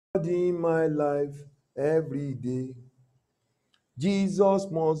in my life every day. Jesus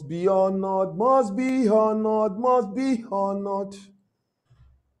must be honored, must be honored, must be honored.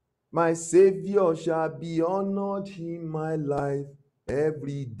 My Savior shall be honored in my life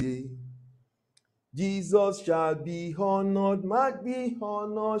every day. Jesus shall be honored, might be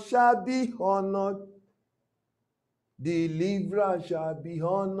honored, shall be honored. Deliverer shall be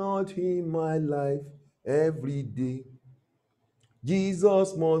honored in my life every day.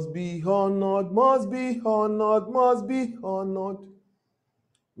 Jesus must be honored, must be honored, must be honored.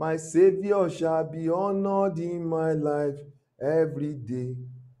 My Savior shall be honored in my life every day.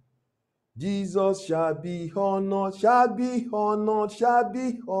 Jesus shall be honored, shall be honored, shall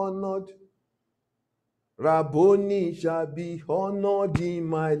be honored. Rabboni shall be honored in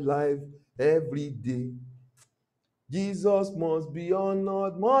my life every day. Jesus must be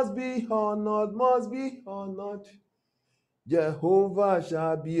honored, must be honored, must be honored. Jehovah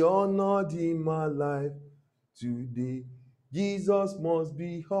shall be honored in my life today. Jesus must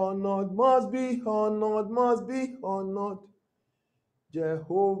be honored, must be honored, must be honored.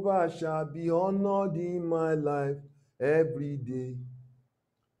 Jehovah shall be honored in my life every day.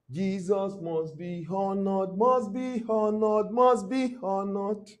 Jesus must be honored, must be honored, must be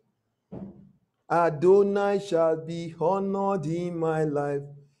honored. Adonai shall be honored in my life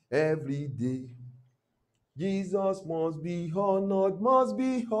every day. Jesus must be honored, must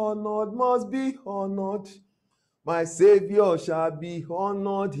be honored, must be honored. My Savior shall be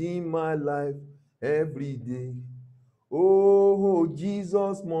honored in my life every day. Oh,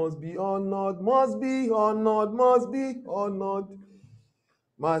 Jesus must be honored, must be honored, must be honored.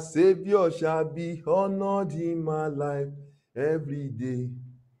 My Savior shall be honored in my life every day.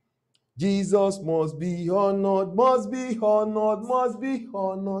 Jesus must be honored, must be honored, must be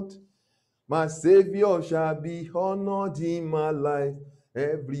honored. My Savior shall be honored in my life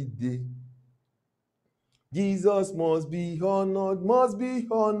every day. Jesus must be honored, must be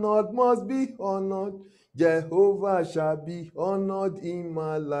honored, must be honored. Jehovah shall be honored in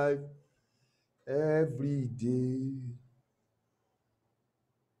my life every day.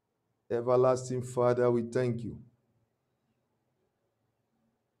 Everlasting Father, we thank you.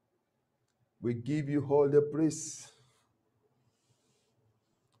 We give you all the praise.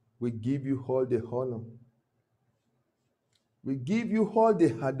 We give you all the honor. We give you all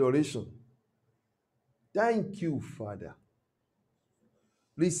the adoration. Thank you, Father.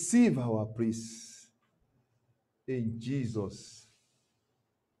 Receive our praise. In Jesus'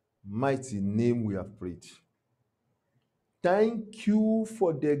 mighty name we have prayed. Thank you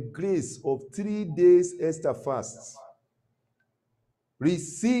for the grace of 3 days Esther fast.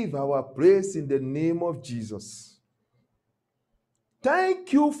 Receive our praise in the name of Jesus.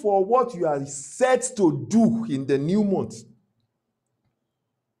 Thank you for what you are set to do in the new month,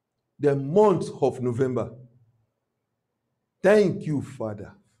 the month of November. Thank you,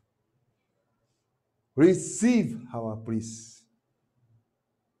 Father. Receive our praise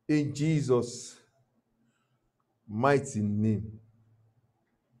in Jesus' mighty name.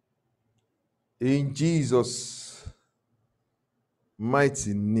 In Jesus'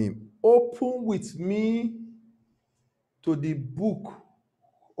 mighty name. Open with me to the book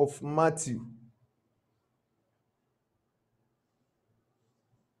of Matthew.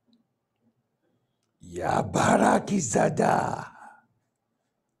 Yabarakizada.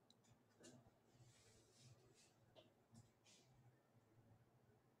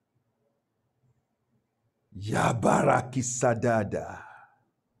 Yabarakisadada.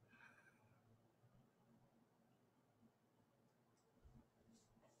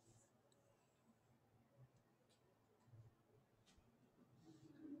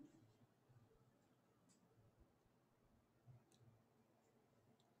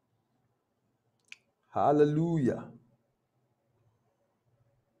 Hallelujah.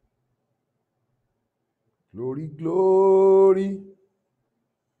 Glory, glory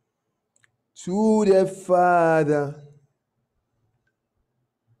to the Father.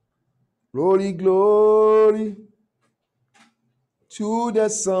 Glory, glory to the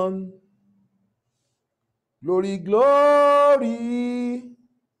Son. Glory, glory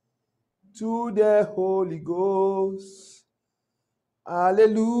to the Holy Ghost.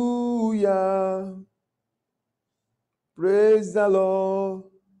 Hallelujah. Praise the Lord.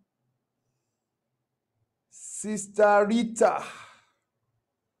 Sister Rita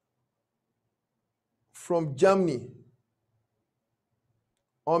from Germany.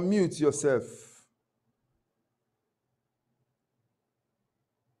 Unmute yourself.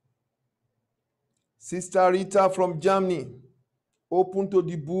 Sister Rita from Germany. Open to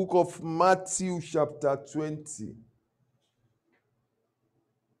the book of Matthew chapter 20.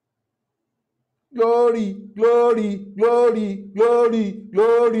 Glory, glory, glory, glory,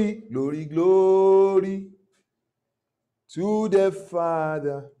 glory, glory, glory to the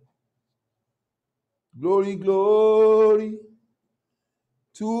Father. Glory, glory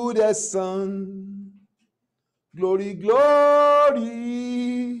to the Son. Glory, glory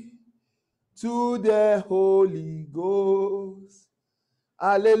to the Holy Ghost.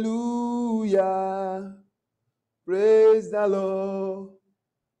 Hallelujah. Praise the Lord.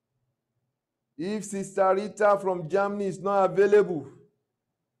 If Sister Rita from Germany is not available,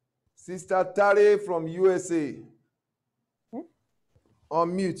 Sister Tare from USA,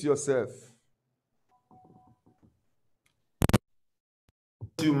 unmute yourself.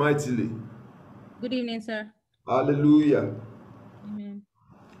 You mightily. Good evening, sir. Hallelujah. Amen.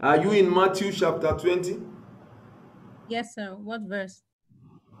 Are you in Matthew chapter 20? Yes, sir. What verse?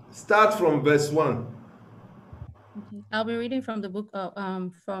 Start from verse 1. Okay. I'll be reading from the book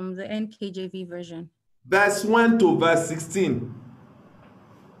from the NKJV version. Verse 1 to verse 16.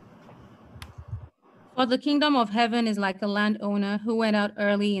 For the kingdom of heaven is like a landowner who went out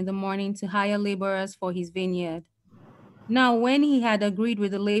early in the morning to hire laborers for his vineyard. Now, when he had agreed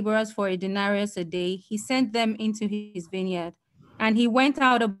with the laborers for a denarius a day, he sent them into his vineyard. And he went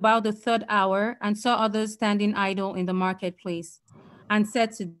out about the third hour and saw others standing idle in the marketplace, and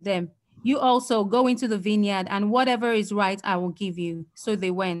said to them, "You also go into the vineyard, and whatever is right I will give you." So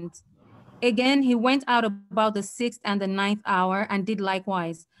they went. Again, he went out about the sixth and the ninth hour and did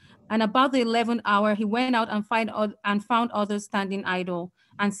likewise. And about the 11th hour, he went out and found others standing idle,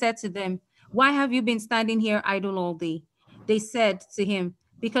 and said to them, "Why have you been standing here idle all day?" They said to him,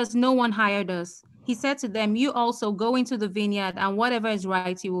 "Because no one hired us." He said to them, "You also go into the vineyard, and whatever is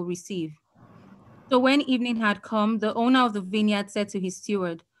right you will receive." So when evening had come, the owner of the vineyard said to his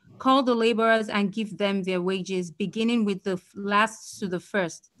steward, "Call the laborers and give them their wages, beginning with the last to the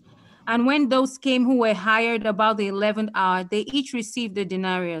first." And when those came who were hired about the 11th hour, they each received a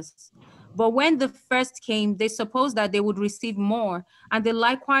denarius. But when the first came, they supposed that they would receive more, and they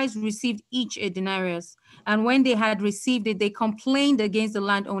likewise received each a denarius. And when they had received it, they complained against the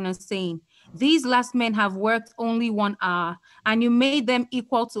landowner, saying, "These last men have worked only 1 hour, and you made them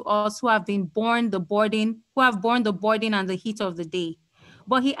equal to us who have borne the burden and the heat of the day."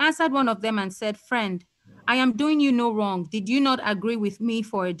 But he answered one of them and said, "Friend, I am doing you no wrong. Did you not agree with me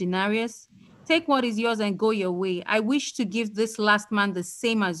for a denarius? Take what is yours and go your way. I wish to give this last man the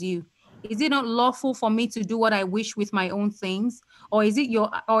same as you. Is it not lawful for me to do what I wish with my own things? Or is your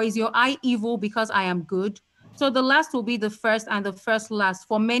eye evil because I am good? So the last will be the first and the first last,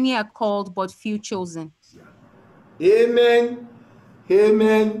 for many are called, but few chosen." Amen,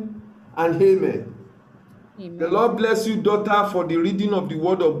 amen, and amen. The Amen. Lord bless you, daughter, for the reading of the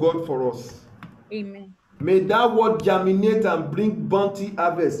word of God for us. Amen. May that word germinate and bring bounty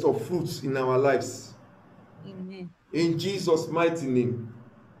harvest of fruits in our lives. Amen. In Jesus' mighty name.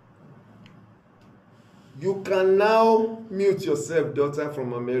 You can now mute yourself, daughter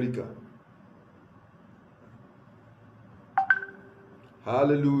from America.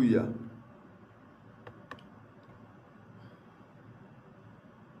 Hallelujah.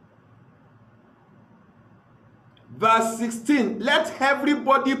 Verse 16. Let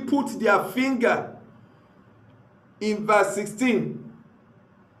everybody put their finger in verse 16.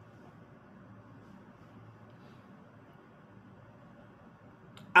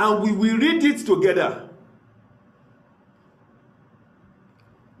 And we will read it together.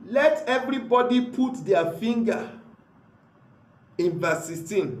 Let everybody put their finger in verse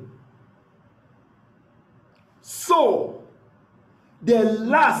 16. So the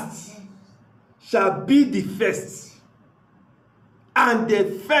last shall be the first, and the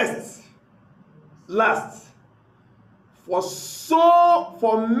first last.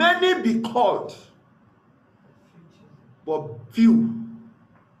 For many be called, but few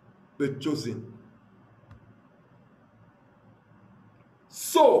be chosen.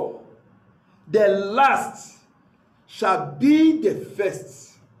 So the last shall be the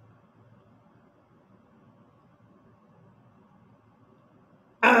first,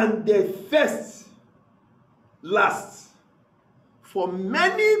 and the first last. For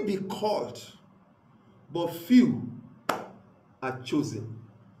many be called, but few are chosen.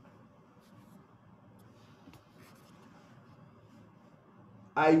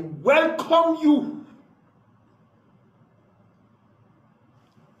 I welcome you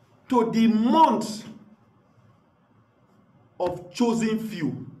to the month of chosen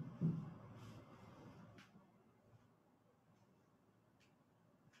few.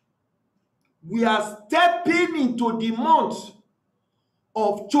 We are stepping into the month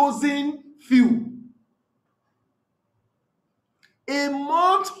of chosen few. A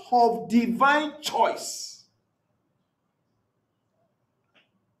month of divine choice.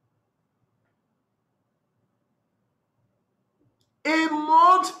 A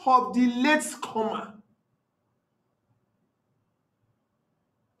month of the latecomer.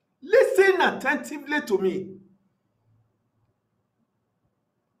 Listen attentively to me.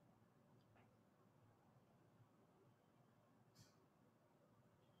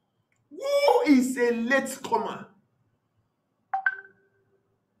 Who is a latecomer?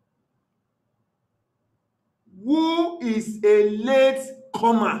 Who is a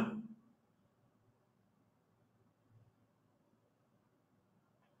latecomer?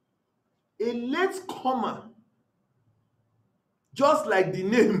 A latecomer, just like the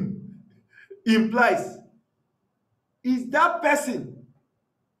name implies, is that person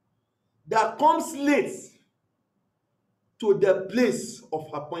that comes late to the place of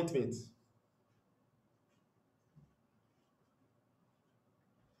appointment.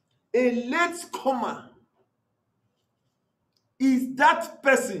 A latecomer is that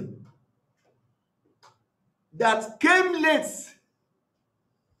person that came late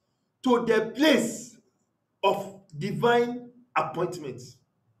to the place of divine appointment.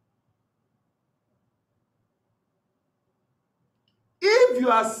 If you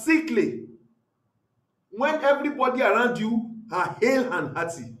are sickly when everybody around you are hale and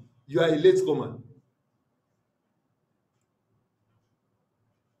hearty, you are a latecomer.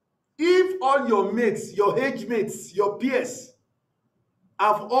 If all your mates, your age mates, your peers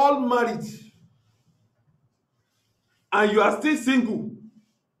have all married and you are still single,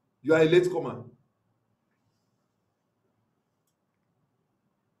 you are a latecomer.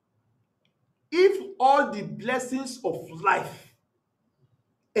 If all the blessings of life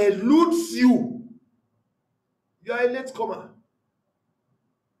eludes you, you are a latecomer.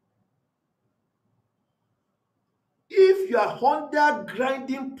 If you are under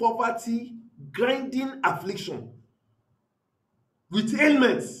grinding poverty, grinding affliction, with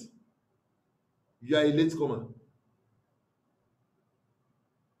ailments, you are a latecomer.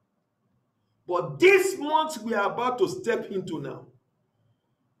 But this month we are about to step into now,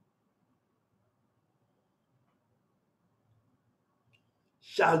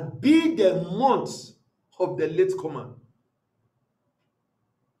 shall be the month of the latecomer.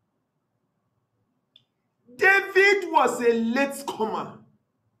 David was a latecomer.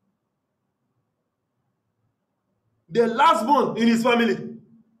 The last born in his family.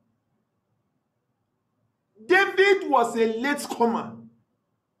 David was a latecomer.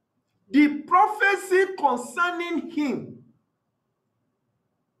 The prophecy concerning him,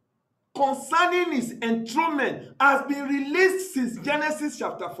 concerning his enthronement, has been released since Genesis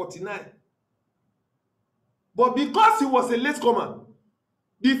chapter 49. But because he was a latecomer,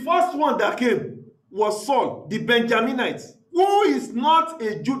 the first one that came was Saul, the Benjaminite, who is not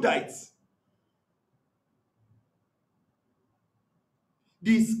a Judite.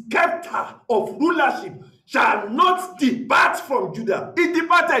 The scepter of rulership shall not depart from Judah. It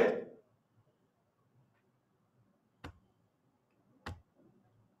departed.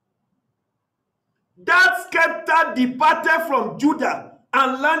 That scepter departed from Judah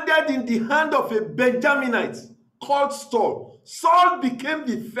and landed in the hand of a Benjaminite called Saul. Saul became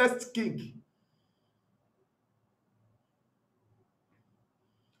the first king.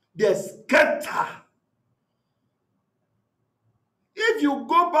 The scepter. If you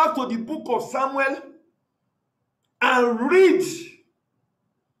go back to the book of Samuel and read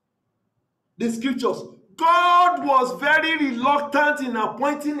the scriptures, God was very reluctant in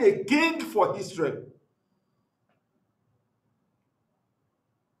appointing a king for Israel.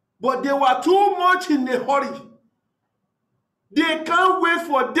 But they were too much in a hurry. They can't wait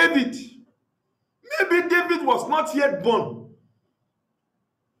for David. Maybe David was not yet born.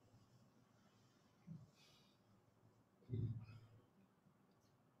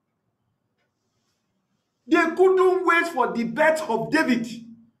 They couldn't wait for the birth of David.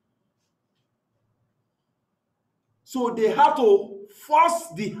 So they had to force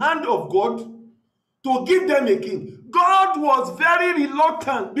the hand of God to give them a king. God was very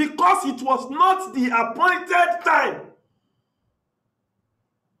reluctant because it was not the appointed time.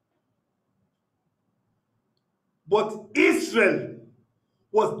 But Israel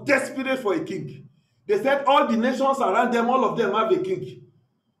was desperate for a king. They said all the nations around them, all of them have a king.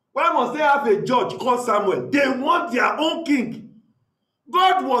 Why must they have a judge called Samuel? They want their own king.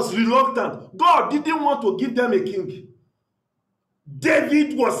 God was reluctant. God didn't want to give them a king.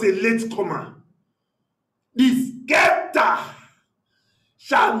 David was a latecomer. The scepter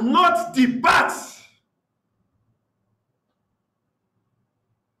shall not depart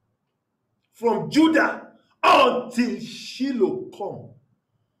from Judah until Shiloh come.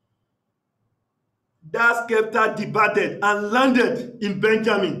 That scepter departed and landed in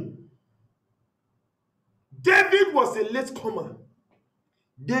Benjamin. David was a latecomer.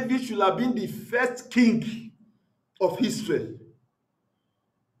 David should have been the first king of Israel.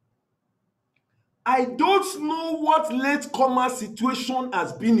 I don't know what latecomer situation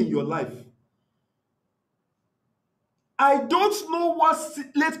has been in your life. I don't know what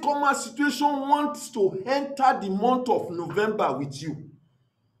latecomer situation wants to enter the month of November with you.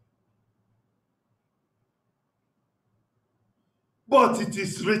 But it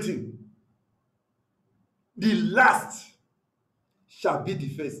is written, the last shall be the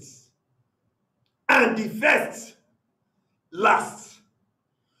first, and the first last.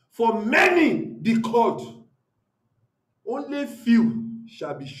 For many be called, only few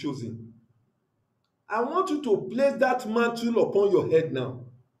shall be chosen. I want you to place that mantle upon your head now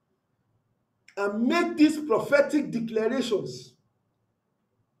and make these prophetic declarations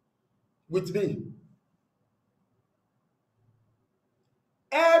with me.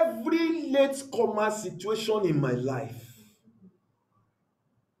 Every latecomer situation in my life,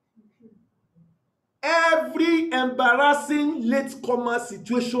 every embarrassing latecomer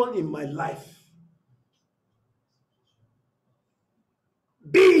situation in my life,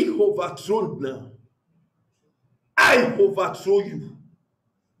 be overthrown now. I overthrow you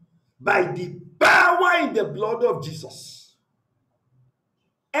by the power in the blood of Jesus.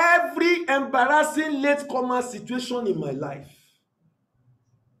 Every embarrassing latecomer situation in my life,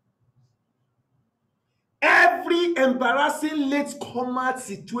 every embarrassing latecomer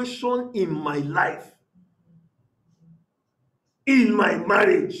situation in my life, in my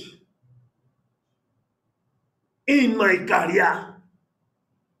marriage, in my career,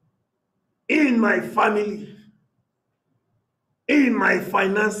 in my family, in my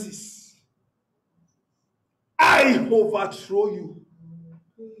finances, I overthrow you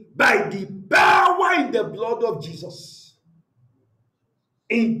by the power in the blood of Jesus.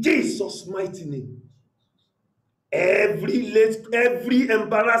 In Jesus' mighty name. Every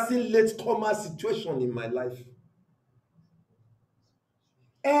embarrassing latecomer situation in my life,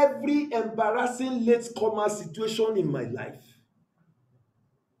 every embarrassing latecomer situation in my life,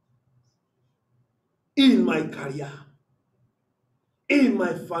 in my career, in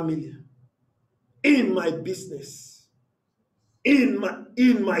my family, in my business, in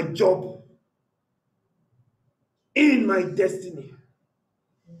my job, in my destiny,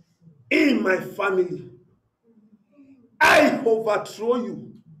 in my family, I overthrow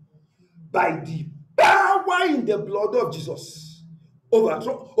you by the power in the blood of Jesus.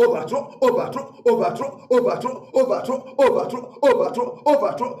 Overthrow, overthrow, overthrow, overthrow, overthrow, overthrow, overthrow, overthrow,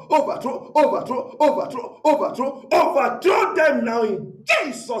 overthrow, overthrow, overthrow, overthrow, overthrow, overthrow them now in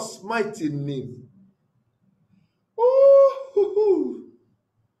Jesus' mighty name. Ooh,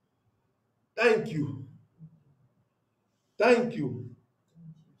 thank you. Thank you.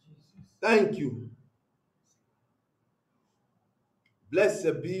 Thank you.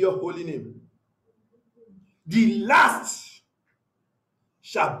 Blessed be your holy name. The last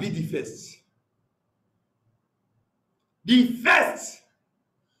shall be the first. The first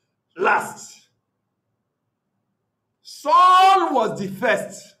last. Saul was the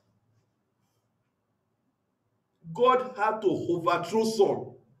first. God had to overthrow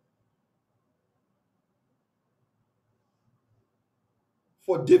Saul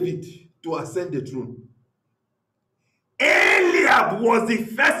for David to ascend the throne. Eliab was the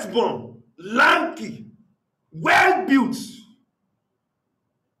firstborn, lanky, well-built,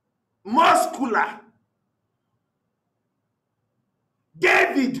 muscular.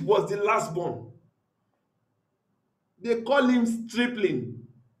 David was the lastborn. They call him stripling.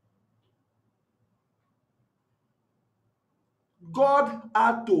 God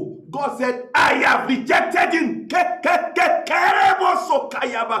said, I have rejected him.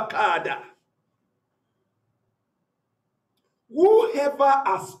 Whoever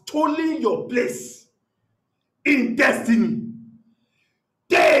has stolen your place in destiny,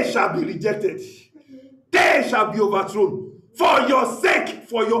 they shall be rejected. They shall be overthrown for your sake,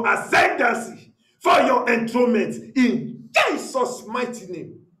 for your ascendancy, for your enthronement in Jesus' mighty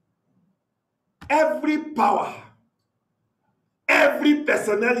name. Every power, every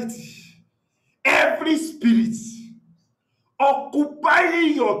personality, every spirit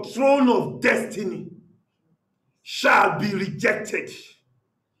occupying your throne of destiny shall be rejected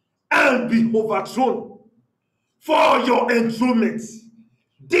and be overthrown for your enthronement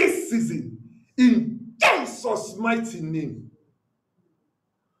this season in Jesus' mighty name.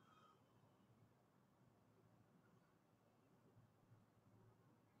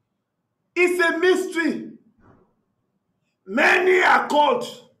 It's a mystery Many are called.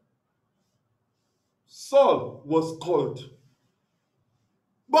 Saul was called.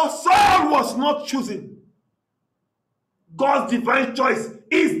 But Saul was not chosen. God's divine choice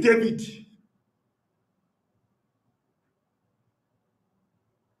is David.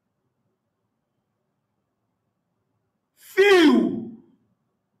 Few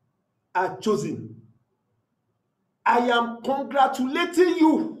are chosen. I am congratulating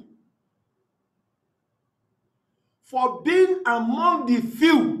you for being among the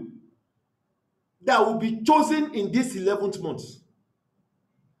few that will be chosen in this 11th month.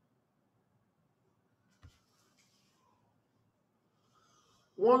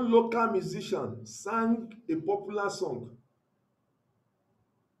 One local musician sang a popular song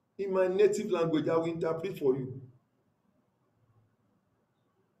in my native language. I will interpret for you.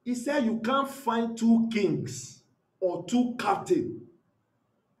 He said you can't find two kings or two captains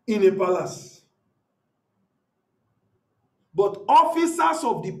in a palace. But officers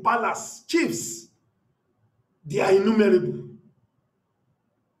of the palace, chiefs, they are innumerable.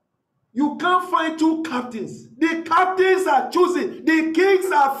 You can't find two captains. The captains are chosen. The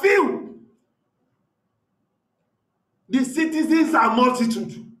kings are few. The citizens are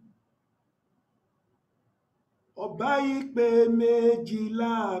multitude. Ọba ìpè méjì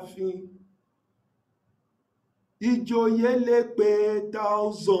láàfin. Ìjòyè lè pé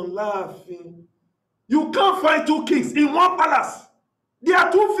 1,000 láàfin. You can't find two kings in one palace. They are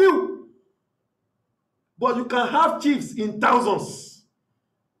too few. But you can have chiefs in thousands.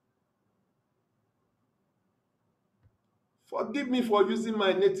 Forgive me for using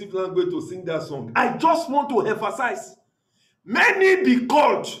my native language to sing that song. I just want to emphasize, many be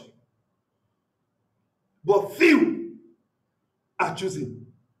called, but few are chosen.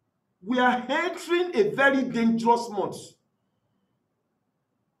 We are entering a very dangerous month.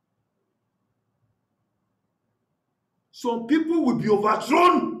 Some people will be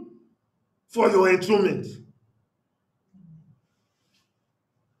overthrown for your enthronement.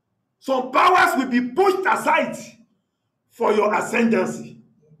 Some powers will be pushed aside for your ascendancy.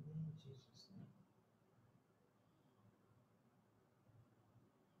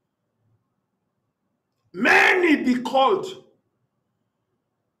 Many be called,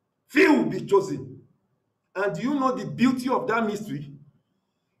 few will be chosen. And do you know the beauty of that mystery?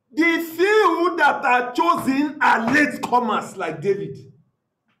 The few that are chosen are latecomers like David.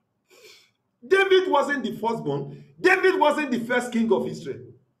 David wasn't the firstborn. David wasn't the first king of Israel.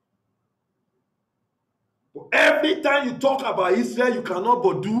 But every time you talk about Israel, you cannot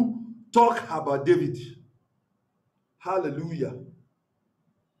but talk about David. Hallelujah.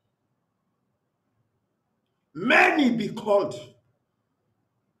 Many be called,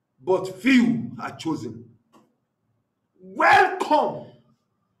 but few are chosen. Welcome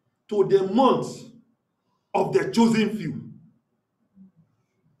to the month of the chosen few.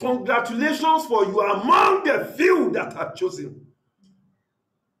 Congratulations, for you are among the few that are chosen.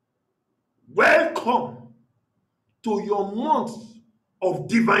 Welcome to your month of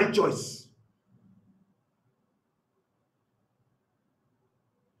divine choice.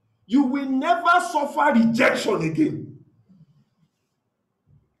 You will never suffer rejection again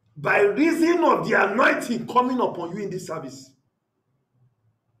by reason of the anointing coming upon you in this service.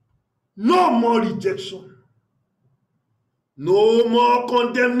 No more rejection. No more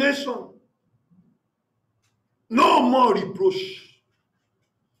condemnation. No more reproach.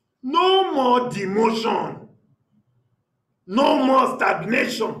 No more demotion. No more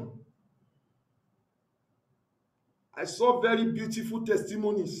stagnation. I saw very beautiful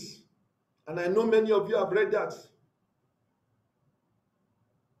testimonies, and I know many of you have read that.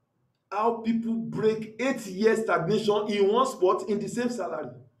 How people break 8 years stagnation in one spot in the same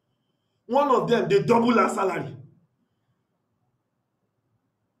salary. One of them, they double their salary.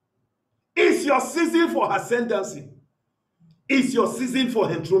 It's your season for ascendancy. It's your season for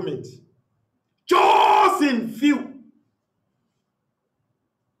enthronement. Chosen few.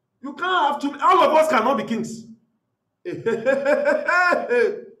 You can't have to, all of us cannot be kings.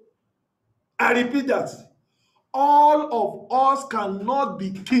 I repeat that. All of us cannot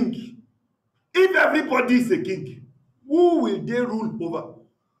be king. If everybody is a king, who will they rule over?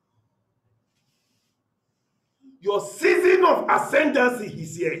 Your season of ascendancy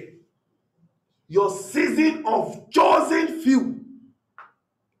is here. Your season of chosen few.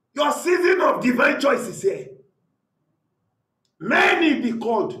 Your season of divine choice is here. Many be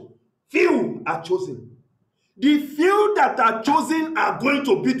called, few are chosen. The few that are chosen are going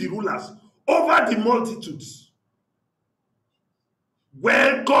to be the rulers over the multitudes.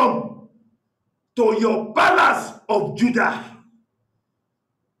 Welcome to your palace of Judah.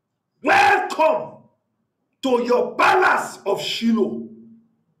 Welcome to your palace of Shiloh.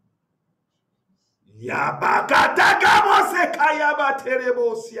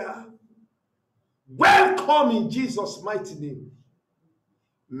 Welcome in Jesus' mighty name.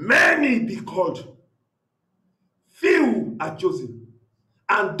 Many be called, few are chosen,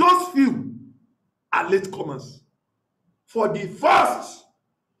 and those few are latecomers. For the first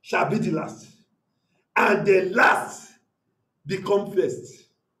shall be the last, and the last become first.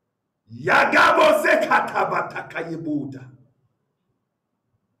 We are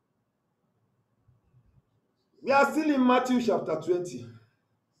still in Matthew chapter 20.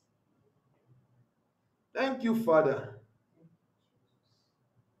 Thank you, Father.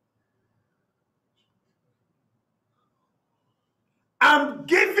 I'm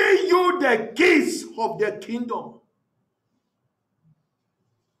giving you the keys of the kingdom.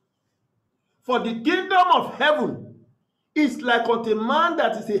 For the kingdom of heaven is like unto a man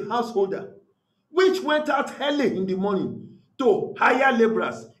that is a householder, which went out early in the morning to hire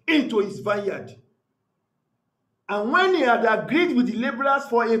laborers into his vineyard. And when he had agreed with the laborers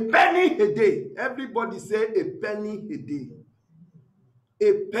for a penny a day, everybody say a penny a day.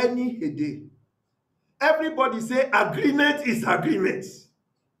 A penny a day. Everybody say agreement is agreement.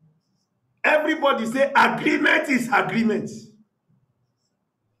 Everybody say agreement is agreement.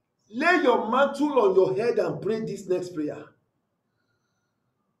 Lay your mantle on your head and pray this next prayer.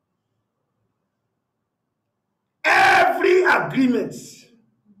 Every agreement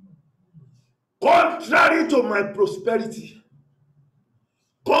contrary to my prosperity,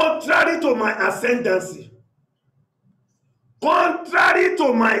 contrary to my ascendancy, contrary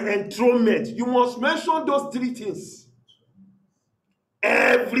to my enthronement, you must mention those three things.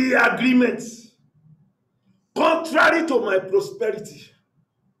 Every agreement contrary to my prosperity,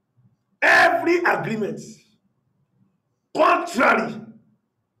 every agreement contrary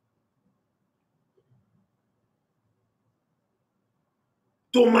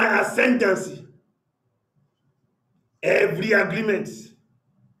to my ascendancy, every agreement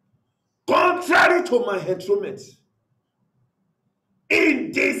contrary to my enthronement,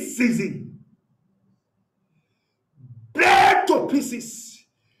 in this season, break to pieces,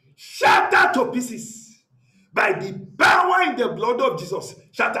 shatter to pieces, by the power in the blood of Jesus.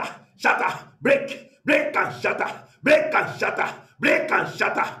 Shatter, shatter, break, break and shatter, break and shatter, break and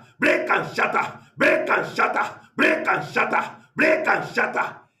shatter, break and shatter, break and shatter, break and shatter, break and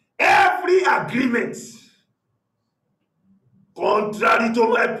shatter. Every agreement contrary to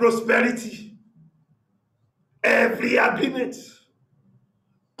my prosperity, every agreement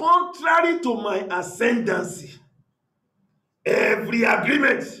contrary to my ascendancy, every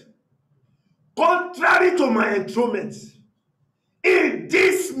agreement contrary to my enthronement, in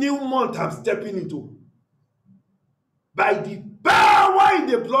this new month I'm stepping into, by the power in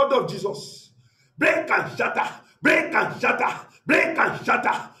the blood of Jesus, break and shatter, break and shatter, break and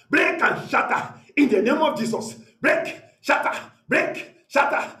shatter, break and shatter, in the name of Jesus. Break, shatter, break,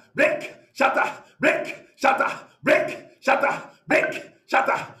 shatter, break, shatter, break, shatter, break, shatter, break,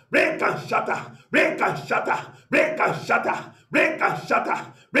 shatter, break and shatter, break and shatter, break and shatter, break and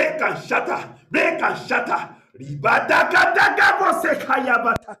shatter, break and shatter, break and shatter.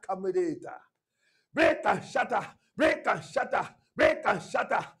 Break and shatter, break and shatter, break and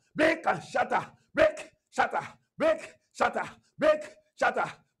shatter, break and shatter, break, shatter, break, shatter, break, shatter,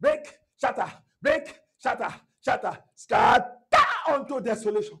 break, shatter, break, shatter, shatter, scatter unto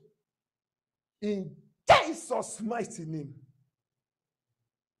desolation. In Jesus' mighty name.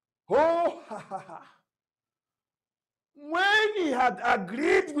 Oh, ha, ha, ha. When he had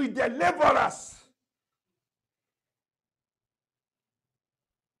agreed with the laborers,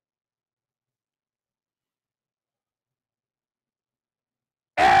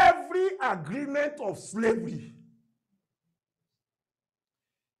 every agreement of slavery,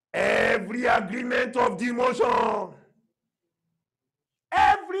 every agreement of demotion,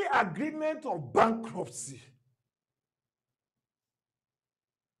 every agreement of bankruptcy,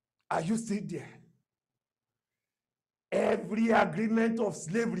 are you still there? Every agreement of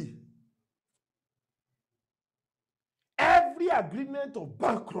slavery, every agreement of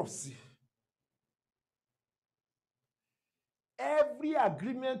bankruptcy, every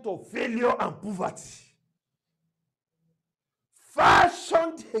agreement of failure and poverty,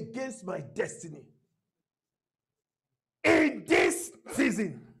 fashioned against my destiny, in this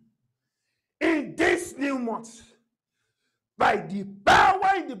season, in this new month, by the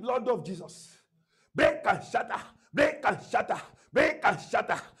power in the blood of Jesus, break and shatter, break and shatter, break and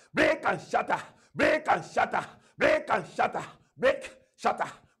shatter, break and shatter, break and shatter, break and shatter, break, shatter,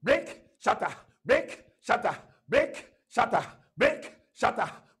 break, shatter, break, shatter, break, shatter, break,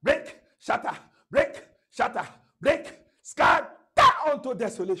 shatter, break, shatter, break, shatter, break, scatter unto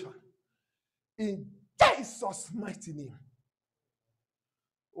desolation. In Jesus' mighty name.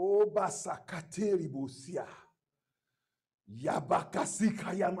 O basakateri bosia.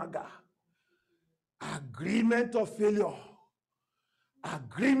 Yabakasika yamaga. Agreement of failure.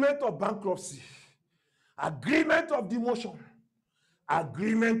 Agreement of bankruptcy. Agreement of demotion.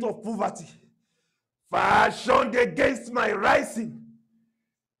 Agreement of poverty. Fashioned against my rising.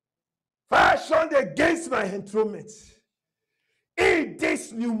 Fashioned against my enthronement. In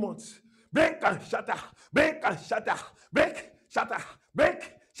this new month, break and shatter, break and shatter, break, shatter,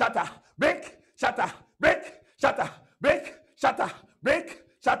 break, shatter, break, shatter, break, shatter, break, shatter, break,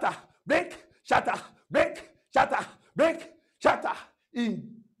 shatter, break, shatter, break, shatter, break, shatter.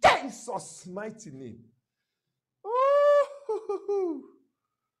 In Jesus' mighty name. Ooh.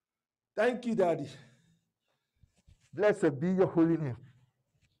 Thank you, Daddy. Blessed be your holy name.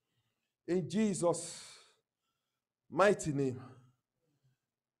 In Jesus' mighty name.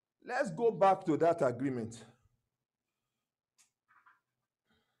 Let's go back to that agreement.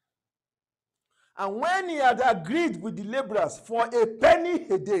 And when he had agreed with the laborers for a penny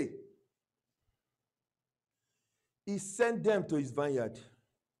a day, he sent them to his vineyard.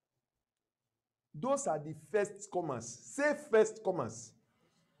 Those are the first comers. Say first comers.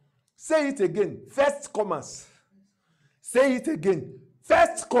 Say it again. First comers. Say it again.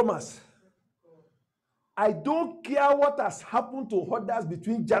 First comers. I don't care what has happened to others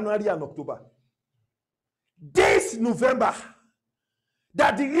between January and October. This November,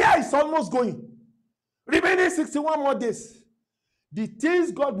 that the year is almost going, remaining 61 more days, the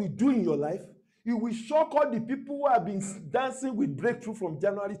things God will do in your life, He will shock all the people who have been dancing with breakthrough from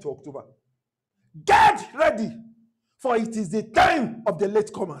January to October. Get ready, for it is the time of the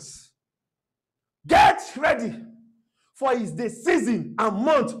latecomers. Get ready, for it is the season and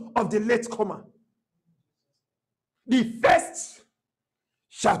month of the latecomer. The first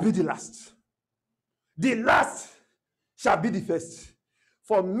shall be the last. The last shall be the first.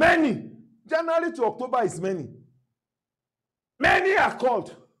 For many, January to October is many. Many are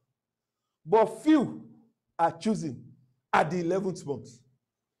called, but few are chosen at the 11th month.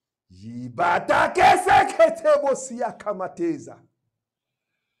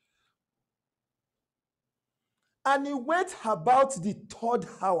 And he went about the third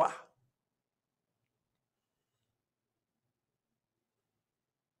hour.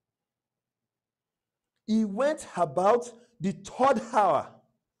 He went about the third hour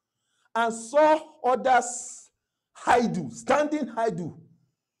and saw others standing idle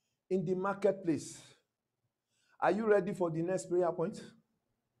in the marketplace. Are you ready for the next prayer point?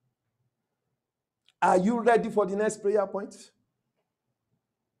 Are you ready for the next prayer point?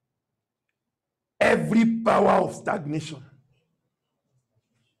 Every power of stagnation,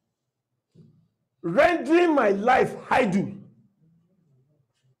 rendering my life idle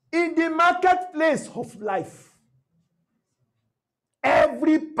in the marketplace of life.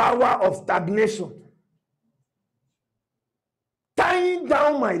 Every power of stagnation, tying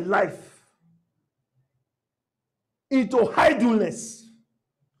down my life into idleness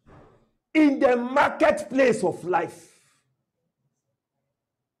in the marketplace of life.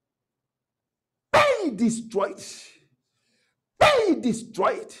 Be destroyed. Be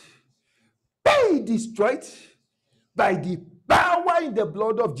destroyed. Be destroyed by the power in the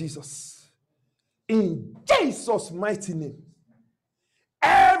blood of Jesus. In Jesus' mighty name.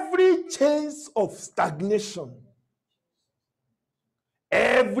 Every chains of stagnation,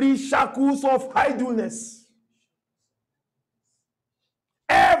 every shackles of idleness,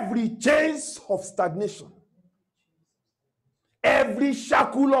 every chains of stagnation, every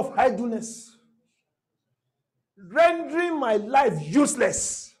shackle of idleness, rendering my life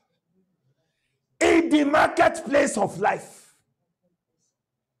useless in the marketplace of life,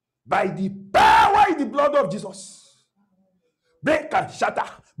 by the power in the blood of Jesus. Break and shatter,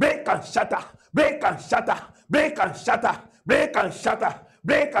 break and shatter, break and shatter, break and shatter, break and shatter,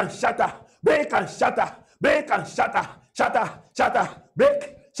 break and shatter, break and shatter, break and shatter, shatter, shatter,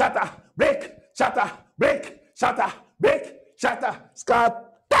 break, shatter, break, shatter, break, shatter, break, shatter, scatter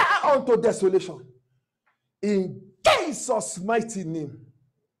unto desolation. In Jesus' mighty name.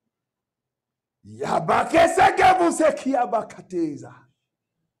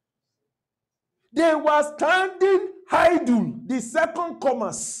 They were standing idle, the second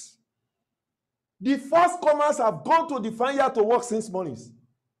comers. The first comers have gone to the vineyard to work since mornings.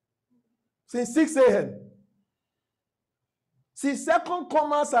 Since 6 a.m. Since second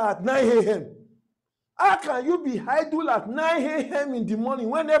comers are at 9 a.m. How can you be idle at 9 a.m. in the morning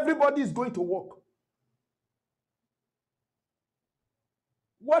when everybody is going to work?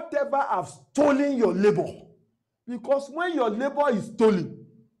 Whatever have stolen your labor, because when your labor is stolen,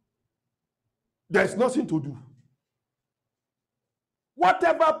 there's nothing to do.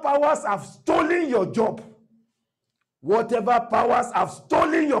 Whatever powers have stolen your job, whatever powers have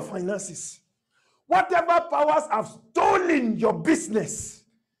stolen your finances, whatever powers have stolen your business,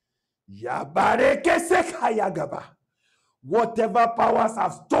 whatever powers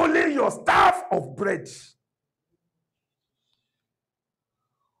have stolen your staff of bread,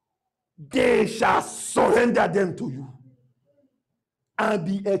 they shall surrender them to you and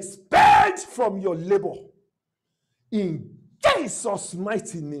be expelled from your labor in Jesus'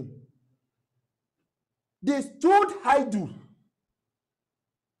 mighty name. They stood idle.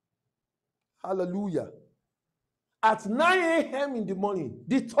 Hallelujah. At 9 a.m. in the morning,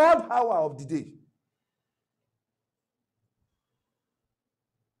 the third hour of the day.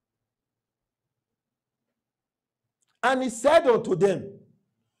 And he said unto them,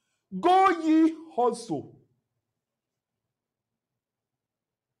 go ye also.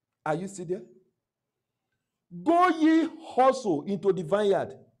 Are you still there? Go ye also into the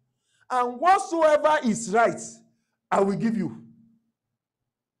vineyard, and whatsoever is right, I will give you.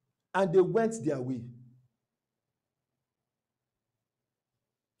 And they went their way.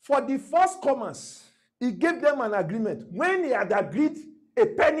 For the first comers, he gave them an agreement when he had agreed a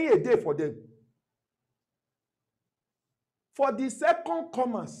penny a day for them. For the second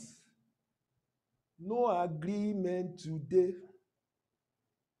comers, no agreement today,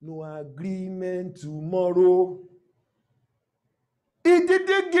 no agreement tomorrow. He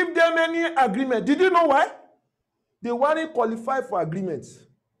didn't give them any agreement. Did you know why? They weren't qualified for agreements.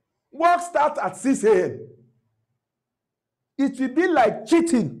 Work starts at 6 a.m. It will be like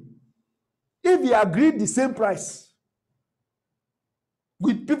cheating if you agreed the same price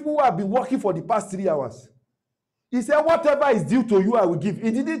with people who have been working for the past 3 hours. He said, whatever is due to you, I will give.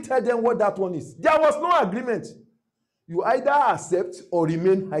 He didn't tell them what that one is. There was no agreement. You either accept or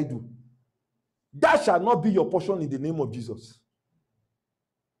remain idle. That shall not be your portion in the name of Jesus.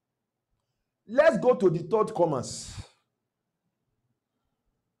 Let's go to the third comers.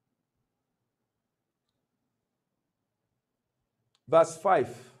 Verse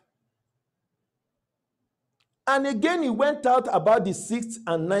 5. And again he went out about the 6th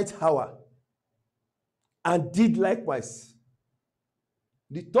and 9th hour, and did likewise.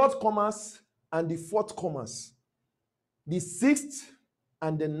 The third comers and the fourth comers, the 6th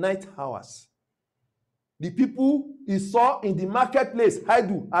and the 9th hours. The people he saw in the marketplace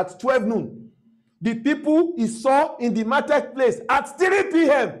idle at 12 noon. The people he saw in the marketplace at 3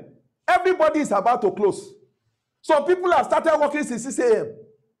 p.m. Everybody is about to close. So people have started working since 6 a.m.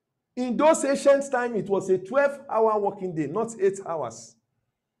 In those ancient times, it was a 12-hour working day, not 8 hours.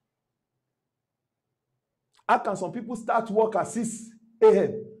 How can some people start work at 6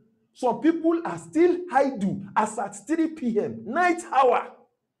 a.m.? Some people are still idle as at 3 p.m., 9th hour.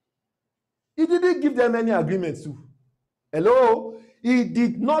 He didn't give them any agreement too. Hello? He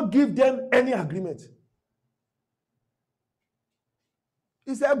did not give them any agreement.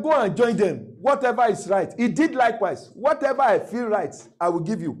 He said, go and join them. Whatever is right. He did likewise. Whatever I feel right, I will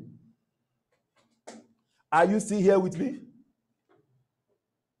give you. Are you still here with me?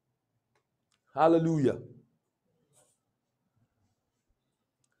 Hallelujah.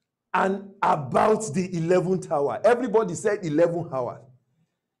 And about the 11th hour. Everybody said 11th hour.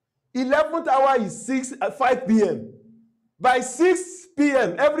 11th hour is 5 p.m. By 6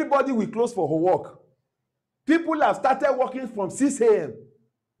 p.m., everybody will close for her work. People have started working from 6 a.m.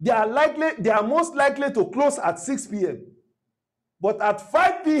 They are most likely to close at 6 p.m. But at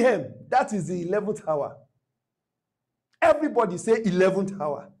 5 p.m., that is the 11th hour. Everybody say 11th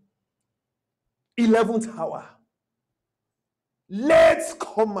hour. 11th hour. Late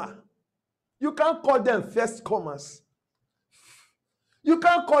comer. You can't call them first comers. You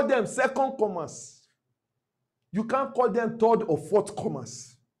can't call them second comers. You can't call them third or fourth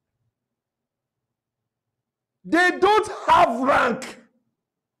comers. They don't have rank.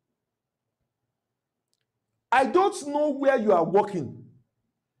 I don't know where you are working.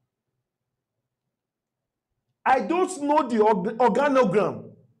 I don't know the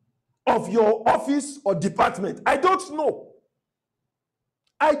organogram of your office or department. I don't know.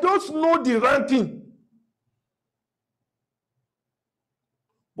 I don't know the ranking.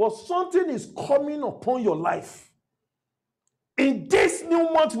 But something is coming upon your life. In this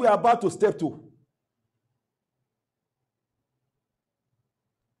new month we are about to step to,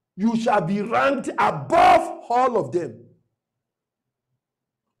 you shall be ranked above all of them.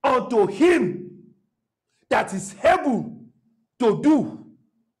 Unto him that is able to do,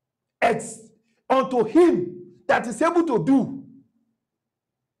 unto him that is able to do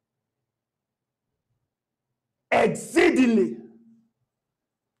exceedingly,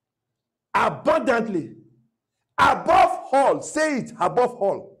 abundantly, above all. Say it, above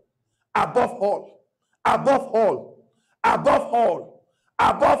all, above all, above all, above all,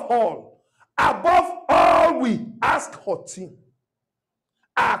 above all, above all we ask or think,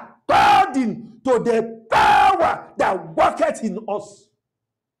 according to the power that worketh in us.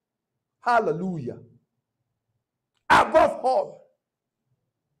 Hallelujah. Above all,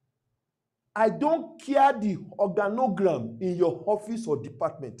 I don't care the organogram in your office or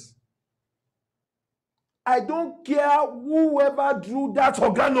department. I don't care whoever drew that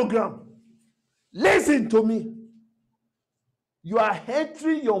organogram. Listen to me. You are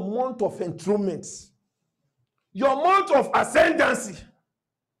entering your month of enthronement, your month of ascendancy,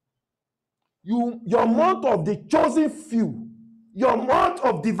 your month of the chosen few, your month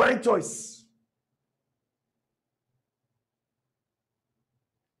of divine choice.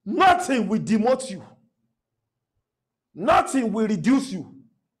 Nothing will demote you. Nothing will reduce you.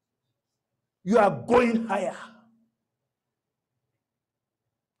 You are going higher.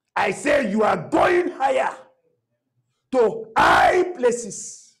 I say you are going higher to high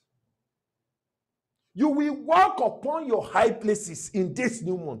places. You will walk upon your high places in this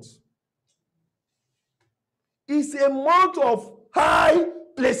new month. It's a month of high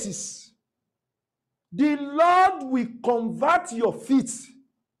places. The Lord will convert your feet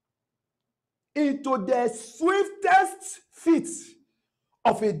into the swiftest feet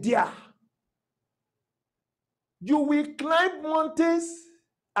of a deer. You will climb mountains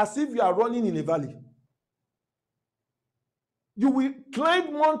as if you are running in a valley. You will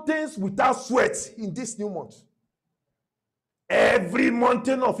climb mountains without sweat in this new month. Every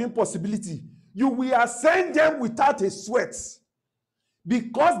mountain of impossibility, you will ascend them without a sweat,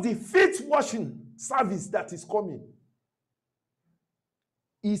 because the feet washing service that is coming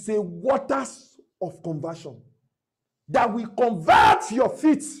is a waters of conversion that will convert your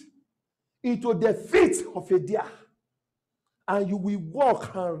feet into the feet of a deer, and you will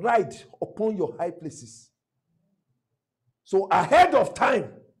walk and ride upon your high places. So ahead of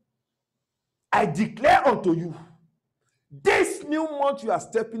time, I declare unto you, this new month you are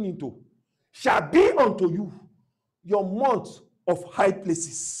stepping into shall be unto you your month of high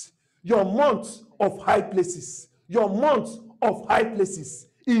places, your month of high places, your month of high places,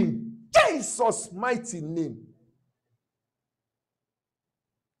 in Jesus' mighty name.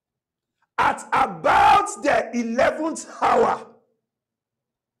 At about the 11th hour,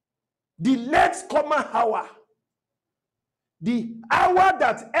 the late comer hour, the hour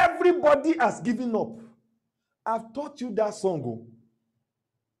that everybody has given up. I've taught you that song.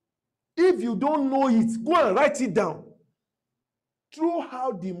 If you don't know it, go and write it down.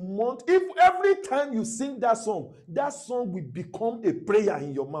 Throughout the month, if every time you sing that song will become a prayer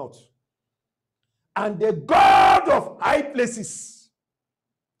in your mouth. And the God of high places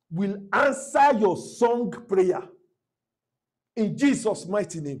will answer your song prayer in Jesus'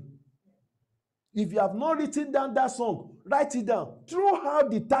 mighty name. If you have not written down that song, write it down. Throughout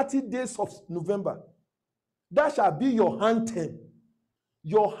the 30 days of November, that shall be your anthem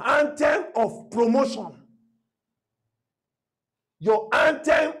of promotion, your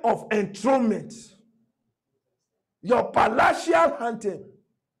anthem of enthronement, your palatial anthem.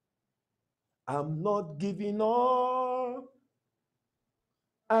 I'm not giving up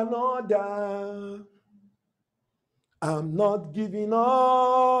another. I'm not giving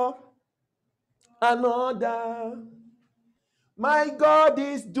up another. My God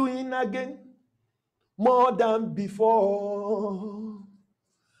is doing again more than before.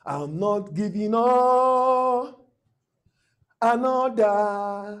 I'm not giving up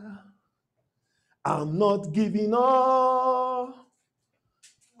another. I'm not giving up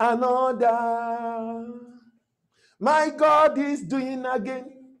another. My God is doing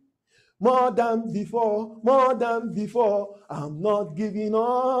again more than before, more than before. I'm not giving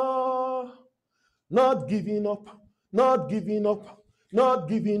up, not giving up, not giving up, not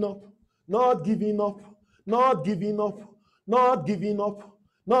giving up, not giving up, not giving up, not giving up,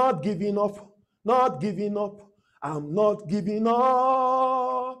 not giving up, not giving up. I'm not giving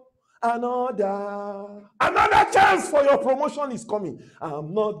up another chance for your promotion is coming.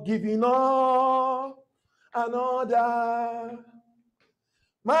 I'm not giving up another.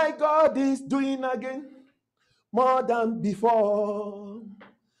 My God is doing again more than before.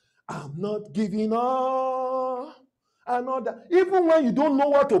 I'm not giving up another. Even when you don't know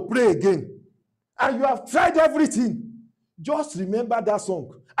what to pray again and you have tried everything, just remember that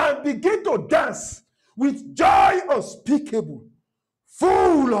song and begin to dance with joy unspeakable,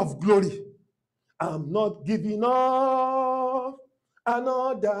 full of glory. I'm not giving up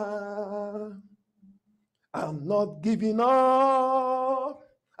another. I'm not giving up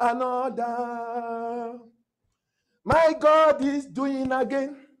another. My God is doing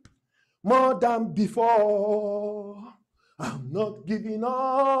again more than before. I'm not giving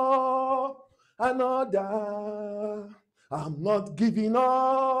up another. I'm not giving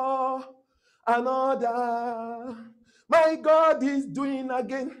up another. My God is doing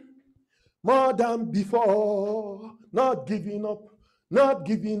again more than before. Not giving up, not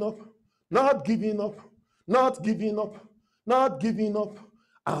giving up, not giving up, not giving up, not giving up.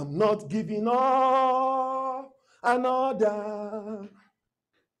 I'm not giving up another.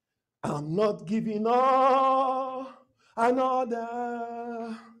 I'm not giving up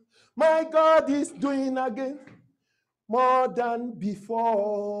another. My God is doing again more than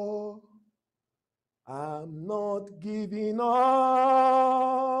before. I'm not giving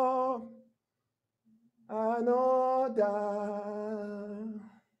up another.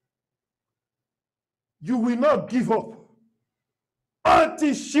 You will not give up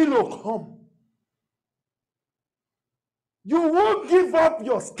until Shiloh come. You won't give up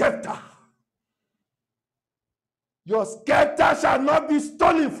your scepter. Your scepter shall not be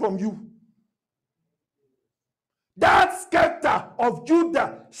stolen from you. That scepter of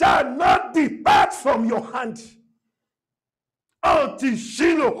Judah shall not depart from your hand until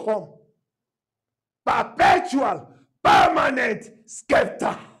Shiloh come. Perpetual, permanent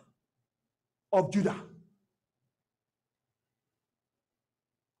scepter of Judah.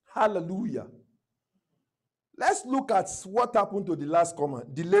 Hallelujah. Let's look at what happened to the last comer,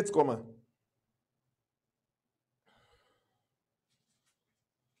 the late comer.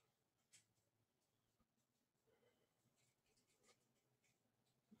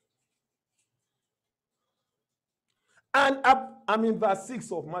 And I'm in verse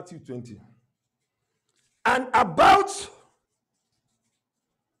 6 of Matthew 20. And about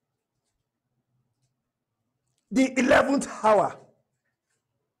the 11th hour,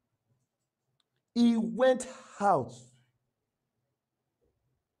 he went out.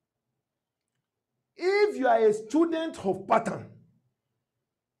 If you are a student of pattern,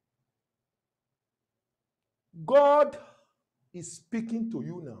 God is speaking to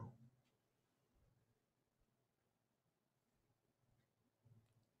you now.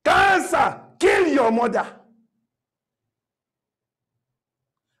 Cancer, kill your mother.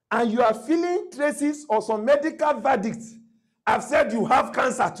 And you are feeling traces or some medical verdicts have said you have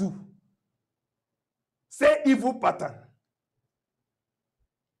cancer too. Say evil pattern.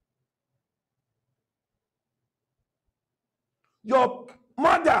 Your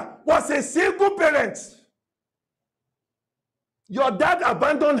mother was a single parent. Your dad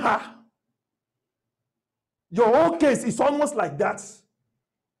abandoned her. Your own case is almost like that.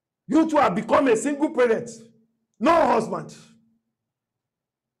 You two have become a single parent. No husband.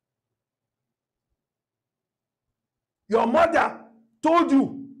 Your mother told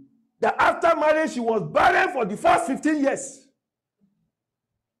you that after marriage she was barren for the first 15 years.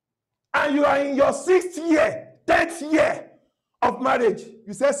 And you are in your 6th year, 10th year of marriage.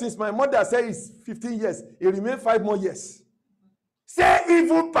 You say, since my mother said it's 15 years, it remains 5 more years. Say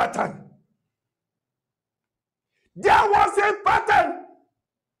evil pattern. There was a pattern.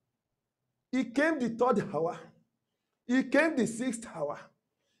 It came the 3rd hour. It came the 6th hour.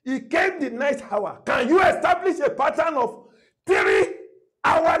 It came the 9th hour. Can you establish a pattern of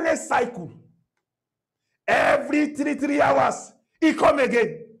 3-hourly cycle? Every 3 hours, it come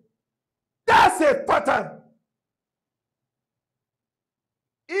again. That's a pattern.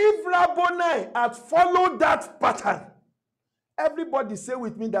 If Rabboni had followed that pattern, everybody say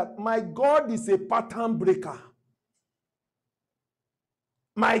with me that my God is a pattern breaker.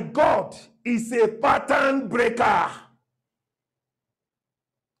 My God is a pattern breaker.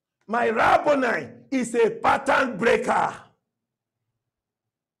 My Rabboni is a pattern breaker.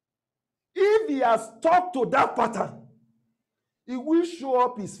 If he has stuck to that pattern, he will show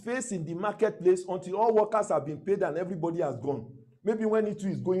up his face in the marketplace until all workers have been paid and everybody has gone. Maybe when he too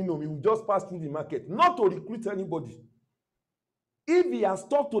is going home, he will just pass through the market, not to recruit anybody. If he has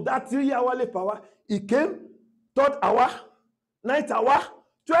stuck to that 3-hourly power, he came 3rd hour, 9th hour,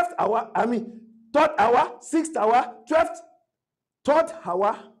 12th hour, 3rd hour, 6th hour, 12th, 3rd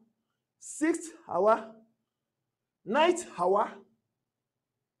hour, 6th hour, 9th hour.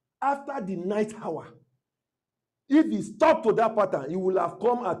 After the 9th hour, if he stuck to that pattern, he will have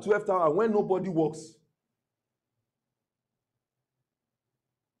come at 12th hour when nobody works.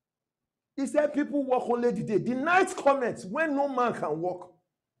 He said people work only the day. The night comments when no man can work.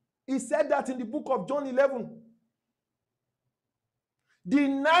 He said that in the book of John 11. The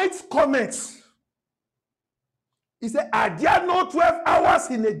night comments. He said, are there no 12 hours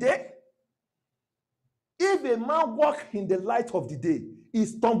in a day? If a man walk in the light of the day, he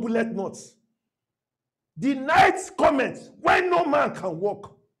stumbleth not. The night cometh when no man can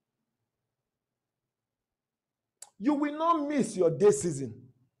walk. You will not miss your day season.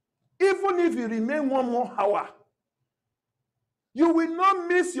 Even if you remain one more hour, you will not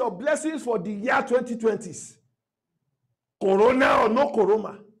miss your blessings for the year 2020s. Corona or no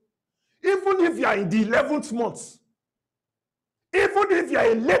corona. Even if you are in the 11th month, even if you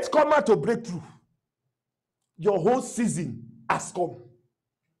are a late comer to breakthrough, your whole season has come.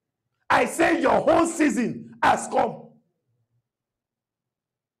 I say your whole season has come.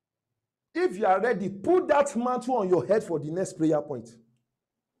 If you are ready, put that mantle on your head for the next prayer point.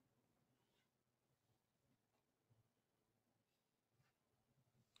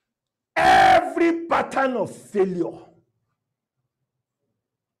 Every pattern of failure,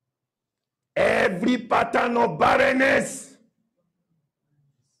 every pattern of barrenness,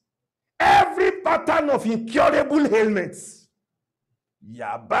 every pattern of incurable ailments,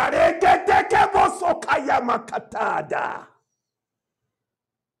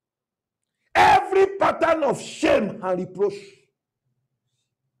 every pattern of shame and reproach,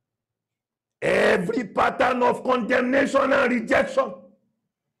 every pattern of condemnation and rejection,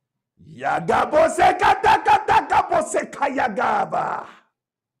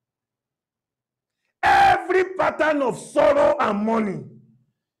 every pattern of sorrow and mourning,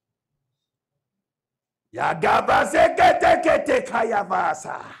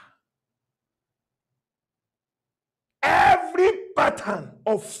 every pattern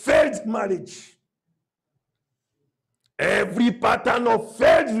of failed marriage, every pattern of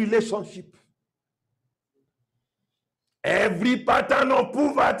failed relationship, every pattern of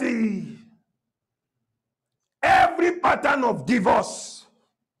poverty, every pattern of divorce,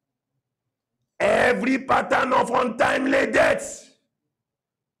 every pattern of untimely death,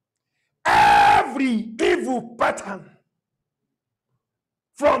 every evil pattern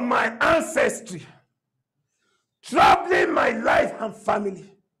from my ancestry troubling my life and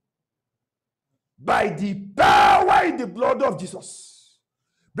family, by the power in the blood of Jesus,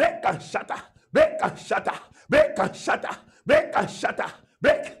 break and shatter, break and shatter, break and shatter, break and shatter,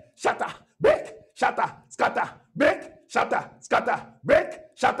 break, shatter, break, shatter, scatter, break, shatter, scatter, break,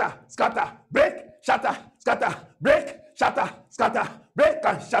 shatter, scatter, break, shatter, scatter, break, shatter, scatter, break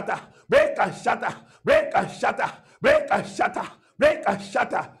and shatter, break and shatter, break and shatter, break and shatter, break and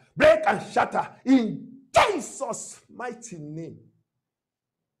shatter, break and shatter in Jesus' mighty name.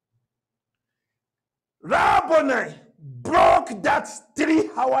 Rabboni broke that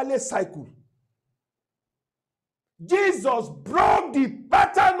 3-hourly cycle. Jesus broke the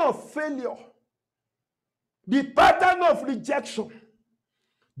pattern of failure, the pattern of rejection,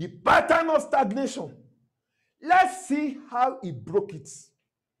 the pattern of stagnation. Let's see how he broke it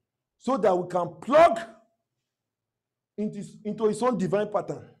so that we can plug into his own divine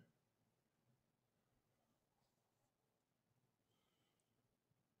pattern.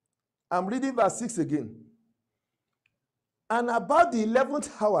 I'm reading verse 6 again. And about the 11th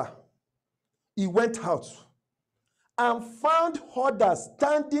hour, he went out and found others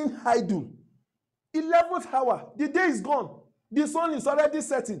standing idle. 11th hour, the day is gone. The sun is already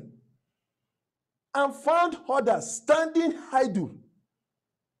setting. And found others standing idle,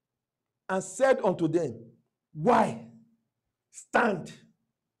 and said unto them, why stand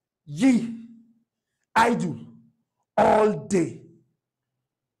ye idle all day?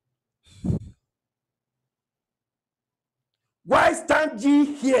 Why stand ye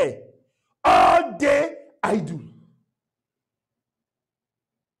here all day idle?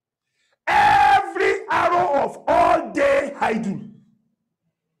 Every arrow of all day idle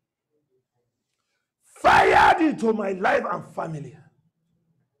fired into my life and family.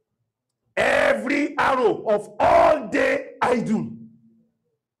 Every arrow of all day idle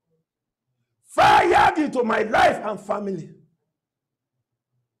fired into my life and family.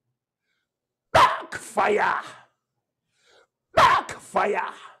 Backfire.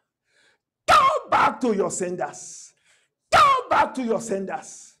 Backfire. Go back to your senders. Go back to your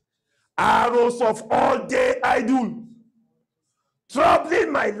senders. Arrows of all day idle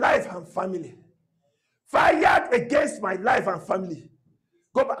troubling my life and family, fired against my life and family.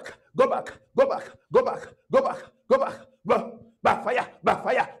 Go back, go back, go back, go back, go back, go back, backfire,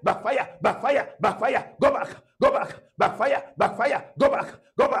 backfire, backfire, backfire, backfire, go back, go back, backfire, backfire, go back,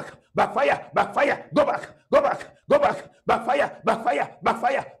 go back, backfire, backfire, go back, go back, go back, backfire, backfire,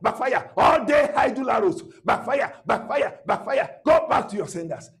 backfire, backfire, all day idle arrows, backfire, backfire, backfire, go back to your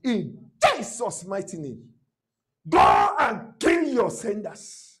senders in Jesus' mighty name. Go and kill your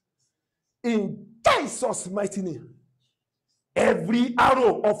senders in Jesus' mighty name. Every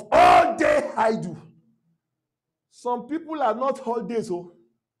arrow of all day idle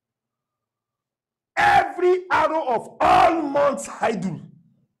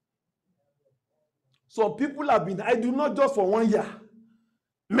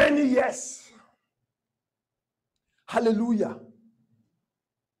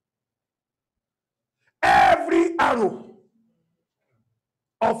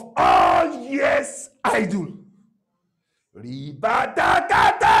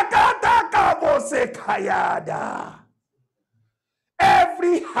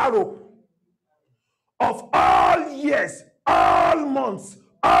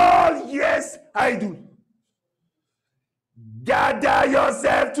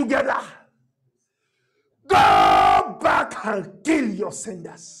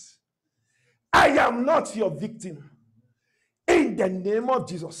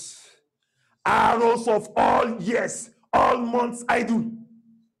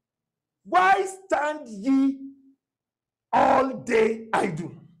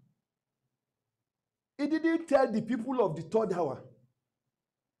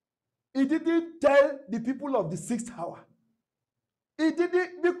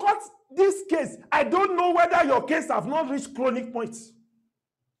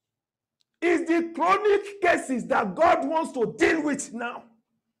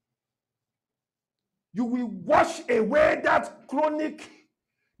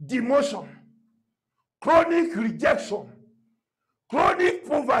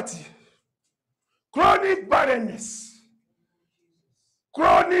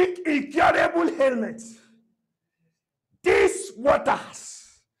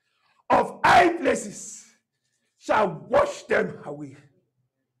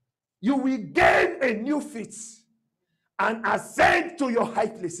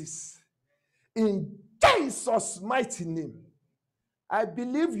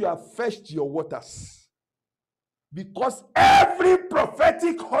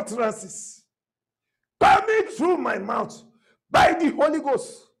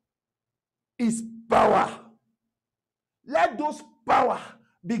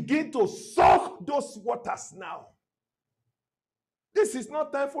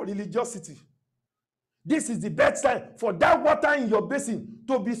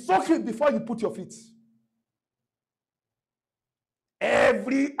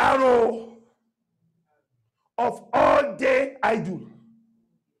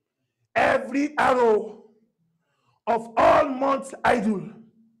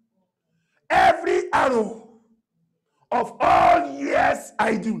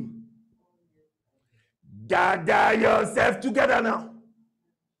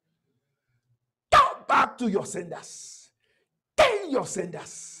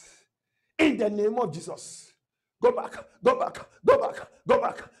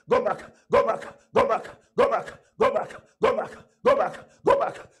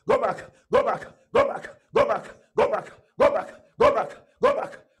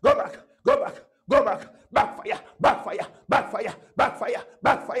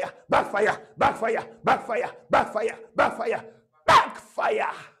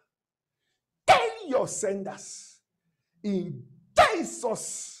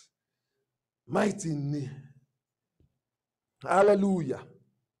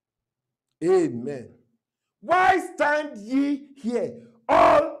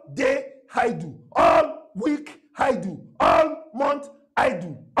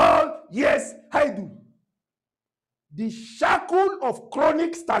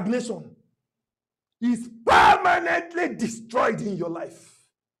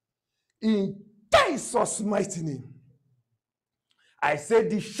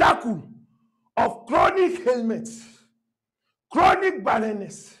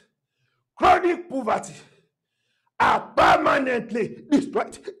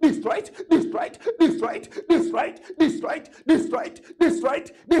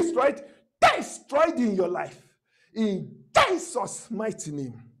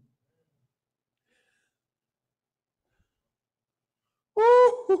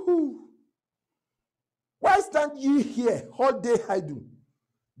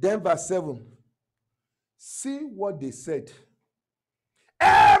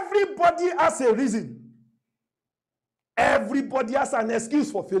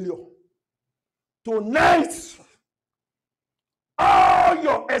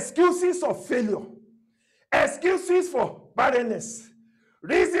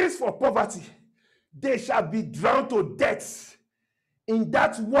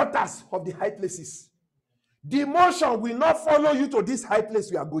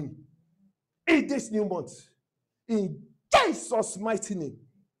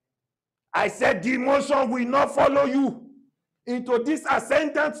I said demotion will not follow you into this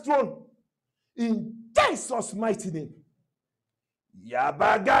ascendant throne in Jesus' mighty name.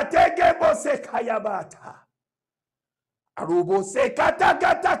 Yabagategebose kayabata. Arubose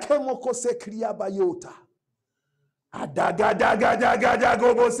katagata kemokose kriyabayota.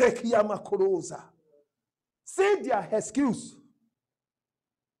 Adagadagadagadagobose kriyamakorosa. See their excuse.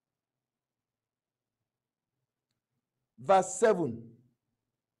 Verse 7.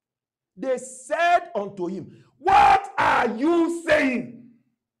 They said unto him, what are you saying?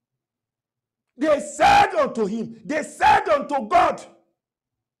 They said unto him, they said unto God.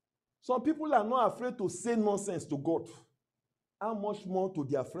 Some people are not afraid to say nonsense to God. How much more to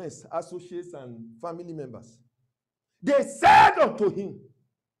their friends, associates, and family members? They said unto him,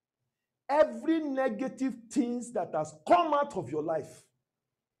 every negative things that has come out of your life,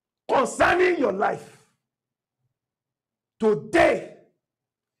 concerning your life, today,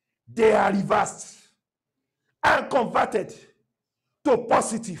 they are reversed and converted to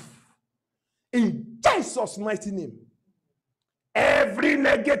positive. In Jesus' mighty name. Every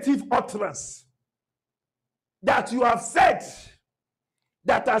negative utterance that you have said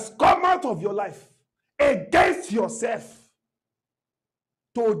that has come out of your life against yourself,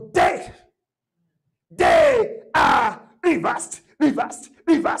 today, they are reversed, reversed,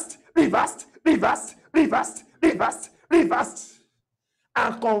 reversed, reversed, reversed, reversed, reversed, reversed,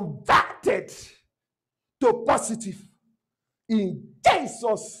 and converted to positive in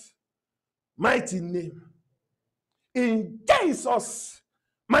Jesus' mighty name. In Jesus'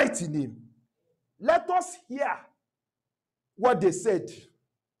 mighty name. Let us hear what they said.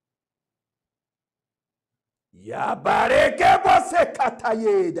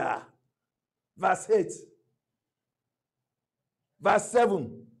 Verse 8. Verse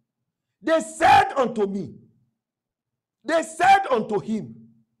 7. They said unto me, they said unto him,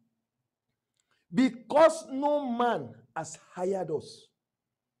 because no man has hired us.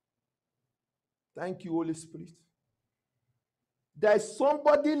 Thank you, Holy Spirit. There is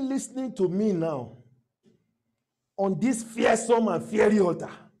somebody listening to me now on this fearsome and fiery altar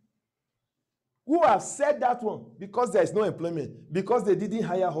who have said that one because there is no employment, because they didn't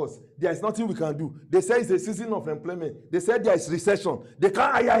hire us. There is nothing we can do. They say it's a season of employment. They said there is recession. They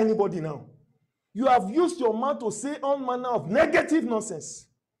can't hire anybody now. You have used your mouth to say all manner of negative nonsense.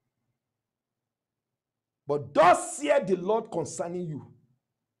 But thus saith the Lord concerning you,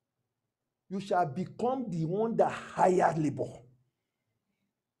 you shall become the one that hired labor.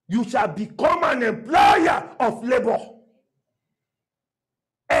 You shall become an employer of labor.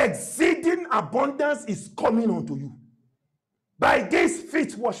 Exceeding abundance is coming unto you by this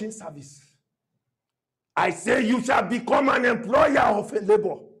feet washing service. I say you shall become an employer of a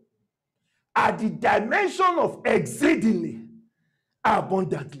labor at the dimension of exceedingly,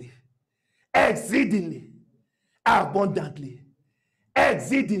 abundantly, exceedingly, abundantly,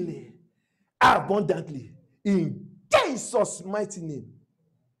 exceedingly, abundantly, in Jesus' mighty name.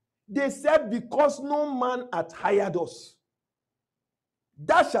 They said, because no man hath hired us.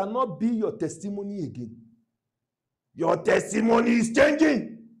 That shall not be your testimony again. Your testimony is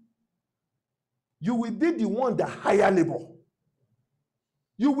changing. You will be the one that hire labor.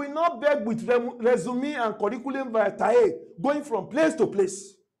 You will not beg with resume and curriculum vitae going from place to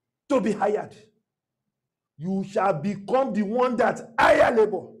place to be hired. You shall become the one that hire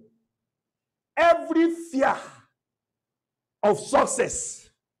labor. Every fear of success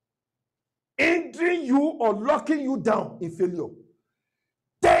hindering you or locking you down in failure,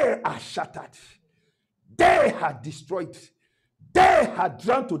 they are shattered. They are destroyed. They are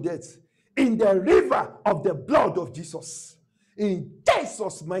drowned to death in the river of the blood of Jesus. In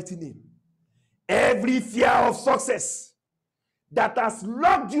Jesus' mighty name. Every fear of success that has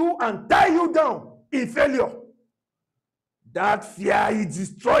locked you and tied you down in failure, that fear is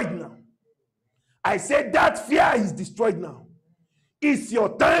destroyed now. I said that fear is destroyed now. It's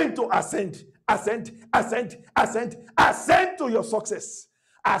your time to ascend, ascend, ascend, ascend, ascend to your success.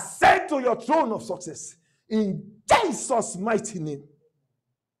 Ascend to your throne of success. In Jesus' mighty name.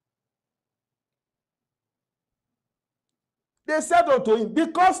 They said unto him,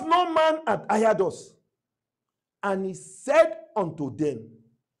 because no man hath hired us. And he said unto them,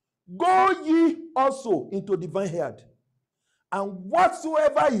 go ye also into the vineyard, and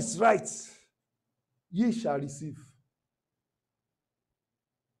whatsoever is right, ye shall receive.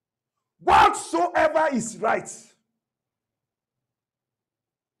 Whatsoever is right,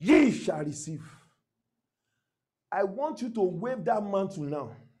 ye shall receive. I want you to wave that mantle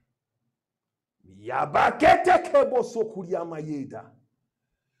now. Yabakete kebo sokuriama yeda.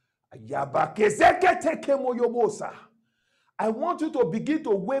 Yabakezekete kemo yobosa. I want you to begin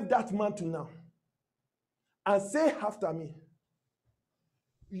to wave that mantle now and say after me,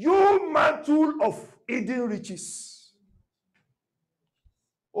 you mantle of hidden riches.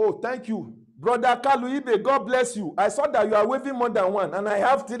 Oh, thank you. Brother Kaluibe, God bless you. I saw that you are waving more than one, and I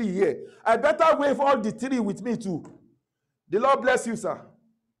have 3 here. I better wave all the 3 with me too. The Lord bless you, sir.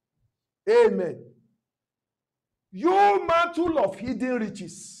 Amen. You mantle of hidden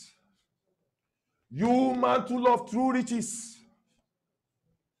riches. You mantle of true riches.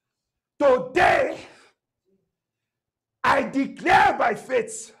 Today, I declare by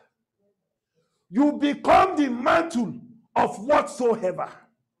faith, you become the mantle of whatsoever.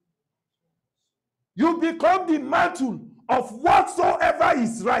 You become the mantle of whatsoever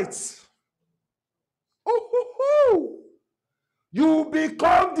is right. Ooh. You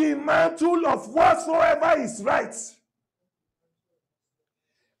become the mantle of whatsoever is right.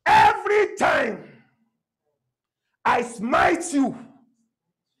 Every time I smite you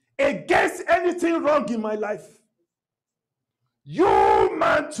against anything wrong in my life, you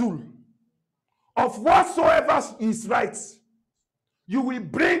mantle of whatsoever is right, you will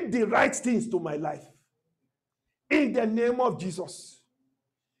bring the right things to my life. In the name of Jesus.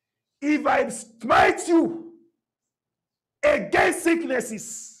 If I smite you against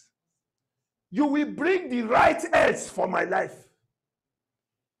sicknesses, you will bring the right health for my life.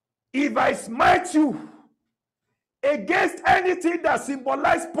 If I smite you against anything that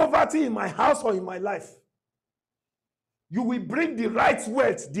symbolizes poverty in my house or in my life, you will bring the right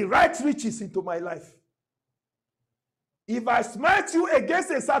wealth, the right riches into my life. If I smite you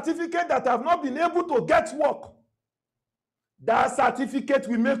against a certificate that I have not been able to get work, that certificate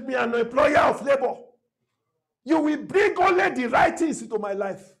will make me an employer of labor. You will bring only the right things into my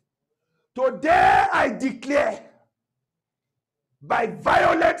life. Today I declare, by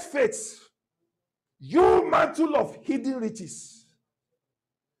violent faith, you mantle of hidden riches,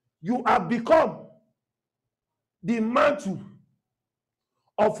 you have become the mantle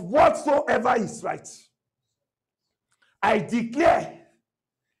of whatsoever is right. I declare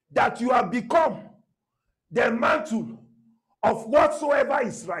that you have become the mantle of whatsoever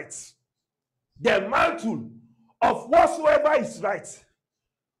is right. The mantle of whatsoever is right.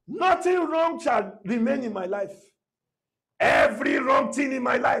 Nothing wrong shall remain in my life. Every wrong thing in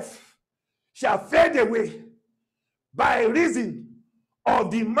my life shall fade away by reason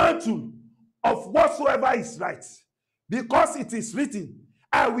of the mantle of whatsoever is right. Because it is written,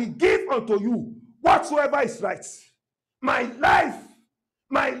 I will give unto you whatsoever is right. My life,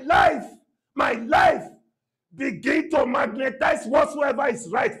 begin to magnetize whatsoever is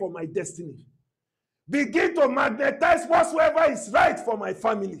right for my destiny. Begin to magnetize whatsoever is right for my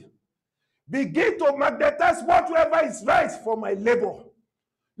family. Begin to magnetize whatsoever is right for my labor.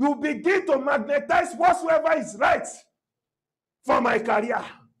 You begin to magnetize whatsoever is right for my career.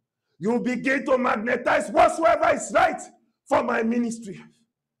 You begin to magnetize whatsoever is right for my ministry.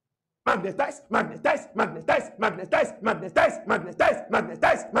 Magnetize, magnetize, magnetize, magnetize, magnetize, magnetize,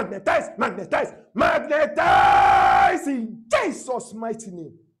 magnetize, magnetize, magnetize, magnetize in Jesus' mighty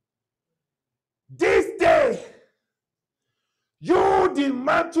name. This day, you, the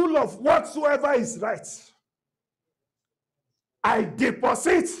mantle of whatsoever is right, I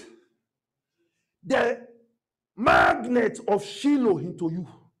deposit the magnet of Shiloh into you.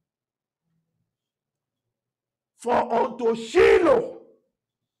 For unto Shiloh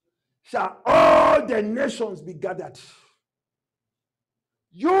shall all the nations be gathered.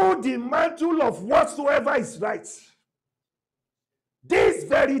 You, the mantle of whatsoever is right, this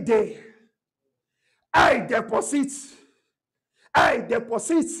very day, I deposit the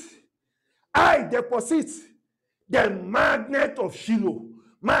magnet of Shiloh,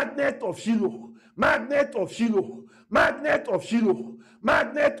 magnet of Shiloh, magnet of Shiloh, magnet of Shiloh,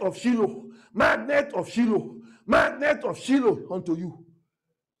 magnet of Shiloh, magnet of Shiloh, magnet of Shiloh unto you.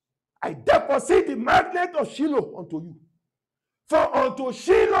 I deposit the magnet of Shiloh unto you. For unto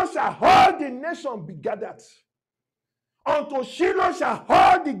Shiloh shall all the nation be gathered. Unto Shiloh shall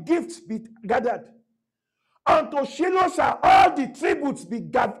all the gifts be gathered. Unto Shiloh shall all the tributes be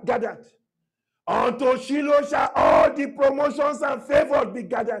gathered. Unto Shiloh shall all the promotions and favors be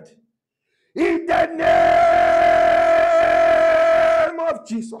gathered. In the name of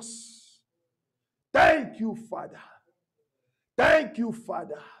Jesus. Thank you, Father. Thank you,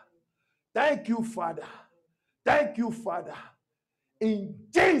 Father. Thank you, Father. Thank you, Father. In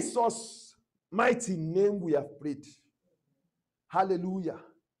Jesus' mighty name we have prayed. Hallelujah.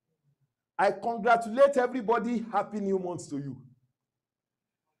 I congratulate everybody. Happy new month to you.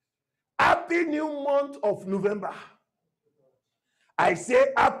 Happy new month of November. I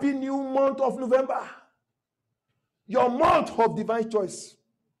say happy new month of November. Your month of divine choice.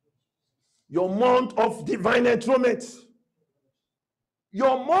 Your month of divine enthronement.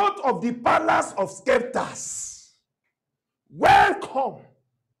 Your month of the palace of scepters. Welcome.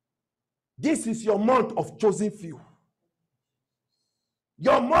 This is your month of chosen few.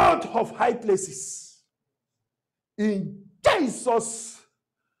 Your month of high places. In Jesus'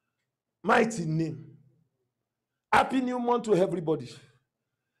 mighty name. Happy new month to everybody.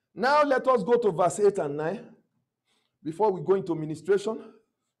 Now let us go to verse 8 and 9 before we go into ministration.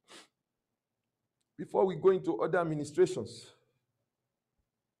 Before we go into other ministrations.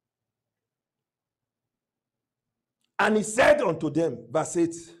 And he said unto them, verse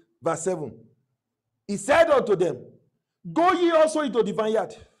 8, verse 7, he said unto them, go ye also into the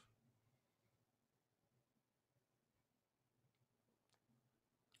vineyard.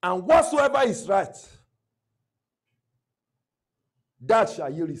 And whatsoever is right, that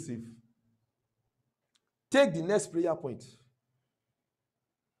shall ye receive. Take the next prayer point.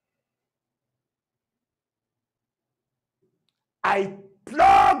 I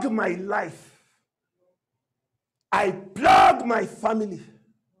plug my life. I plug my family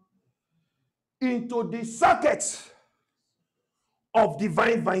into the socket of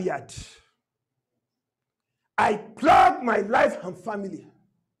divine vineyard. I plug my life and family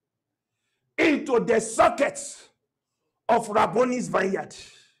into the socket of Rabboni's vineyard.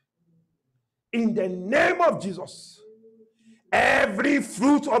 In the name of Jesus, every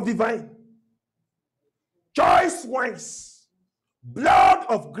fruit of the vine, choice wines, blood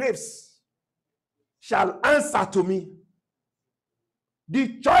of grapes, shall answer to me.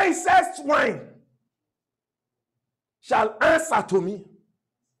 The choicest wine shall answer to me,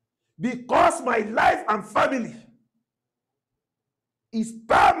 because my life and family is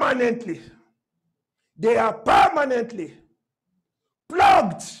permanently, they are permanently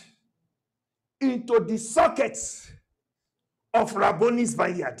plugged into the sockets of Rabboni's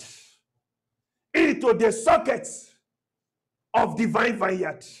vineyard, into the sockets of divine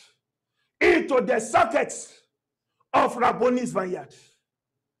vineyard, into the sockets of Rabboni's vineyard.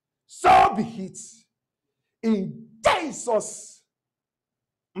 So be it in Jesus'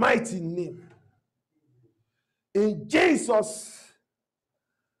 mighty name. In Jesus'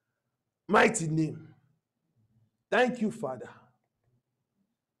 mighty name. Thank you, Father.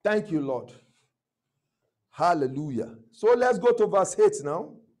 Thank you, Lord. Hallelujah. So let's go to verse 8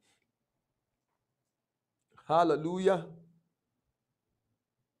 now. Hallelujah.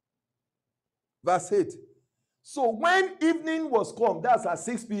 Verse 8. So when evening was come, that's at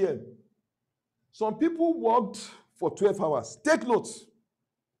 6 p.m., some people worked for 12 hours. Take note.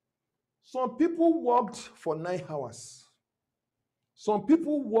 Some people worked for 9 hours. Some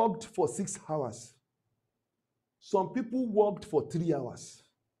people worked for 6 hours. Some people worked for 3 hours.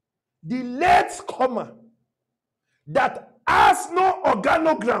 The late comer that has no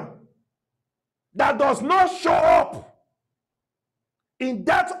organogram, that does not show up in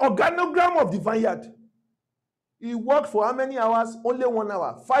that organogram of the vineyard, he worked for how many hours? Only 1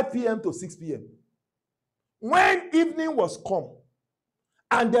 hour, 5 p.m. to 6 p.m. When evening was come,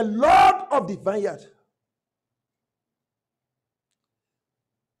 and the Lord of the vineyard,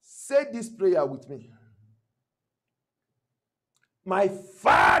 say this prayer with me. My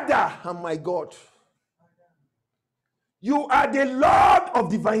Father and my God, you are the Lord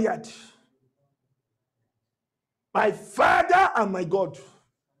of the vineyard. My Father and my God,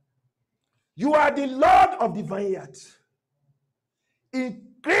 you are the Lord of the vineyard.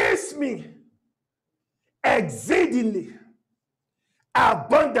 Increase me exceedingly,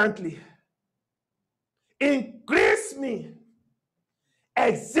 abundantly. Increase me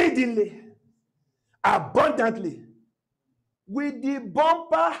exceedingly, abundantly, with the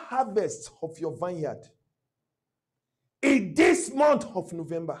bumper harvest of your vineyard in this month of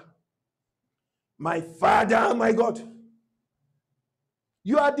November. My Father and my God,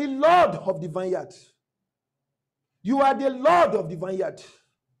 you are the Lord of the vineyard. You are the Lord of the vineyard.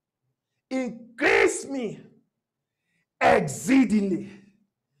 Increase me exceedingly,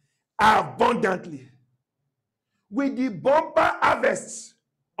 abundantly, with the bumper harvest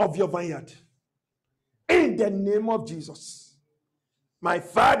of your vineyard. In the name of Jesus. My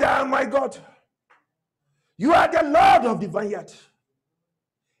Father and my God, you are the Lord of the vineyard.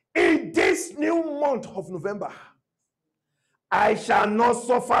 In this new month of November, I shall not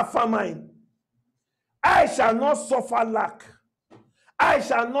suffer famine. I shall not suffer lack. I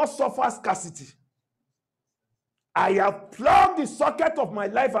shall not suffer scarcity. I have plugged the socket of my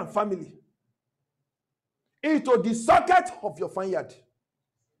life and family into the socket of your vineyard.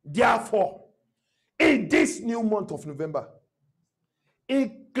 Therefore, in this new month of November,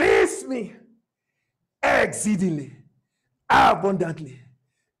 increase me exceedingly,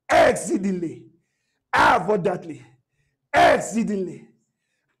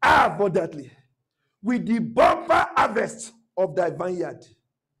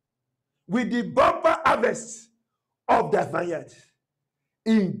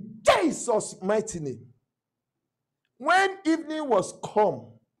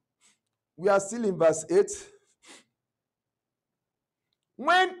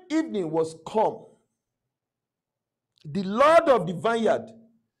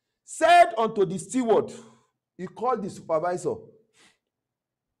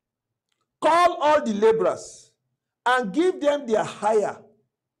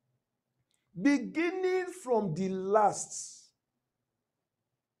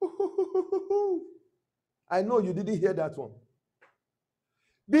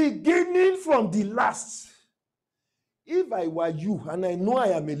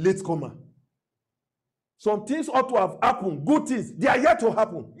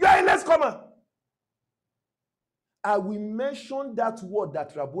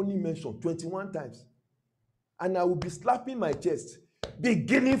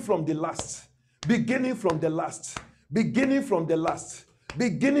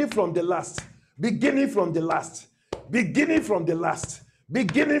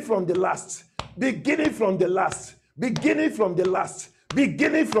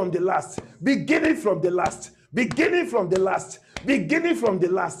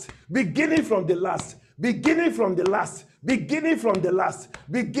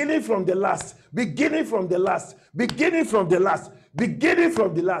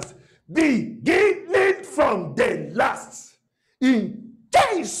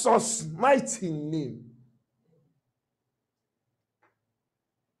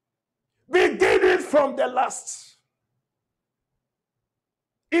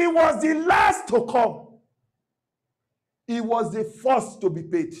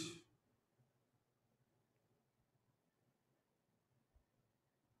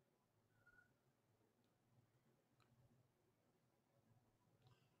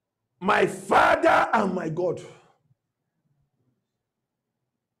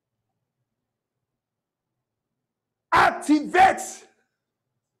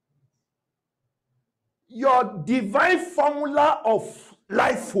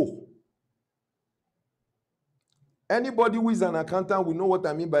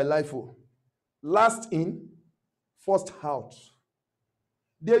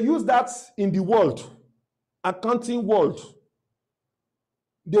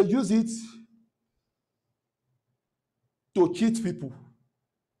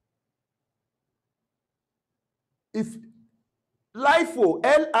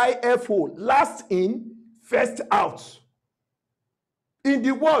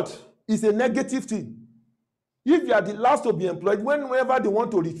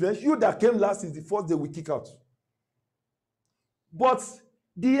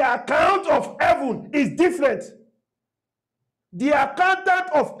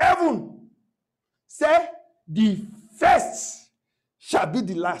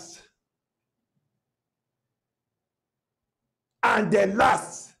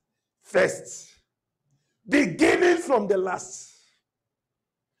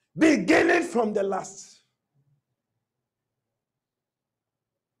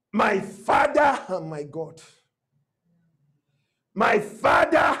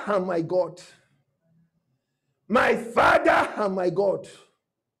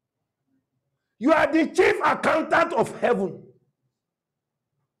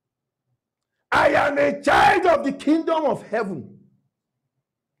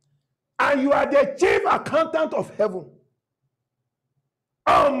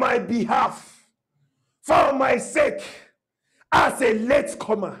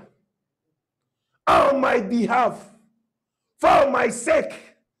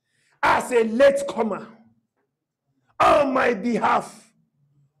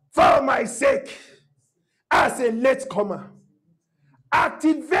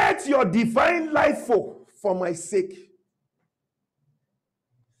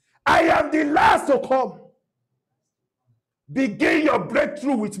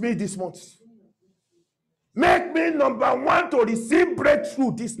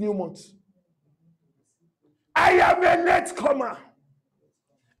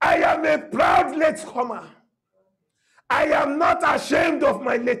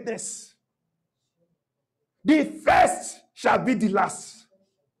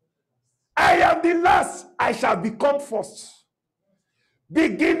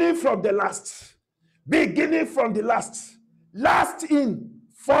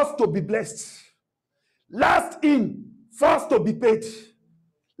 first to be paid.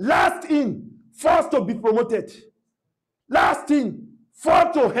 Last in, first to be promoted. Last in,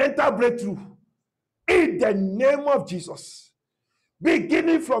 first to enter breakthrough. In the name of Jesus.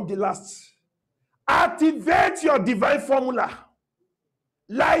 Beginning from the last. Activate your divine formula.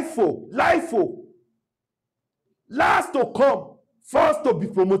 LIFO. Last to come, first to be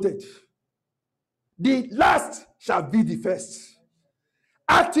promoted. The last shall be the first.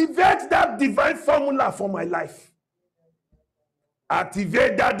 Activate that divine formula for my life.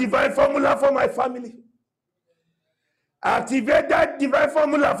 Activate that divine formula for my family. Activate that divine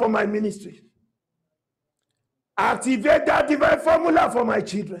formula for my ministry. Activate that divine formula for my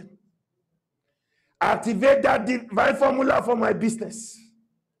children. Activate that divine formula for my business.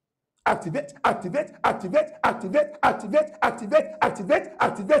 Activate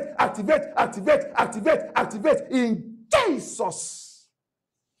in Jesus'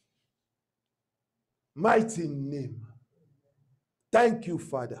 mighty name. Thank you,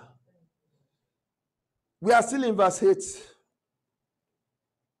 Father. We are still in verse 8.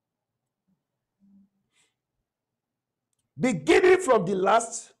 Beginning from the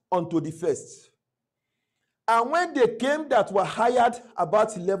last unto the first. And when they came that were hired about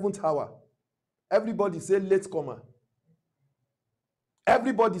 11th hour, everybody say, late comer.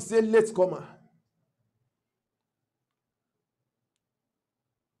 Everybody say, late comer.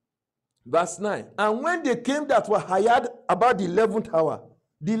 Verse 9. And when they came that were hired about the 11th hour,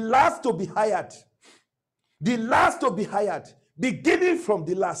 the last to be hired, beginning from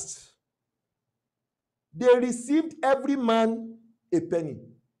the last, they received every man a penny.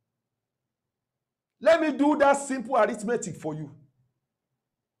 Let me do that simple arithmetic for you.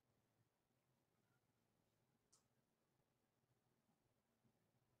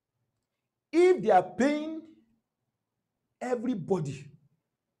 If they are paying everybody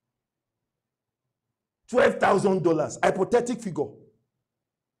 $12,000, hypothetical figure,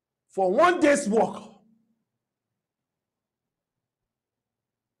 for 1 day's work,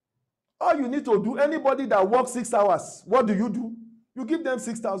 all you need to do, anybody that works 6 hours, what do? You give them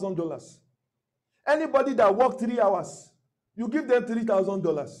 $6,000. Anybody that works 3 hours, you give them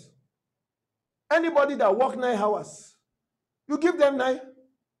 $3,000. Anybody that works 9 hours, you give them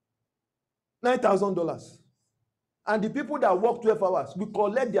 $9,000. And the people that work 12 hours, we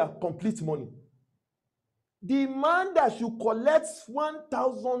collect their complete money. The man that should collect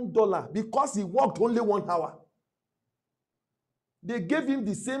 $1,000 because he worked only 1 hour, they gave him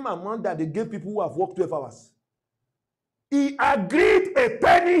the same amount that they gave people who have worked 12 hours. He agreed a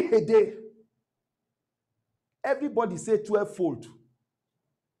penny a day. Everybody say 12-fold.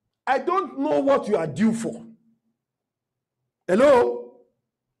 I don't know what you are due for. Hello?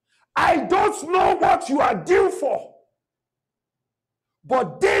 I don't know what you are due for.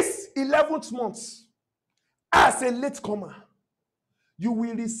 But this 11th month, as a latecomer, you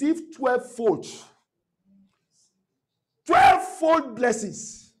will receive 12-fold. 12-fold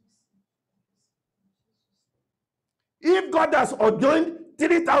blessings. If God has ordained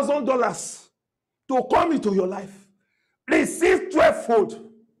 $3,000 to come into your life, receive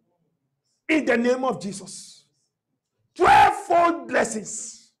 12-fold in the name of Jesus. 12-fold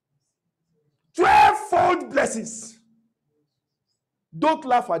blessings. 12-fold blessings. Don't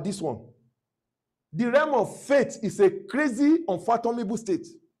laugh at this one. The realm of faith is a crazy, unfathomable state.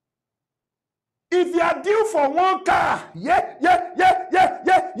 If you are due for 1 car,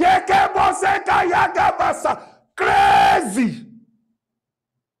 crazy.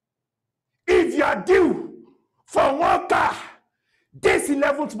 If you are due for 1 car, this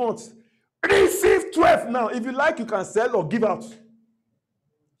 11th month, receive 12 now. If you like, you can sell or give out.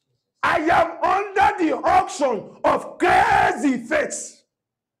 I am under the auction of crazy faith.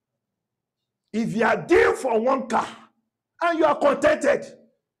 If you are due for 1 car and you are contented,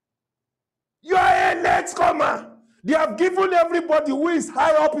 you are a latecomer. They have given everybody who is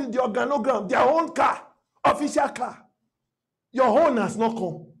high up in the organogram their own car, official car. Your own has not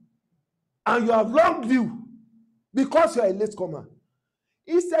come. And you have long due because you are a latecomer.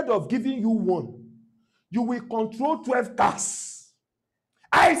 Instead of giving you 1, you will control 12 cars.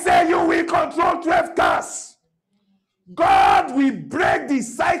 I say you will control 12 cars. God will break the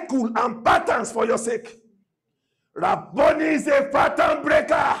cycle and patterns for your sake. Rabboni is a pattern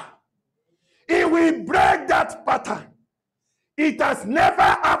breaker. He will break that pattern. It has never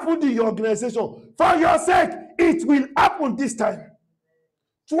happened in your organization. For your sake, it will happen this time.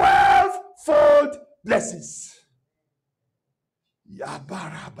 12-fold blessings.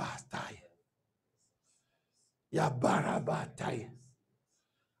 Yabarabatai. Yabarabatai.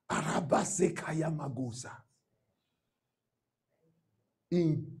 Arabasekaya magusa.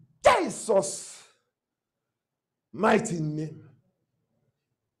 In Jesus' mighty name.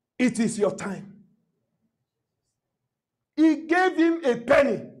 It is your time. He gave him a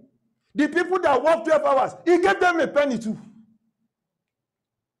penny. The people that worked 12 hours, he gave them a penny too.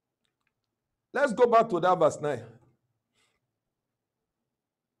 Let's go back to that verse 9.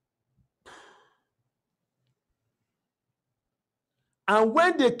 And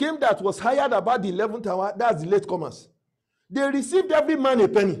when they came that was hired about the 11th hour, that's the latecomers, they received every man a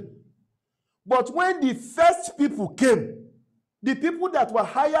penny. But when the first people came, the people that were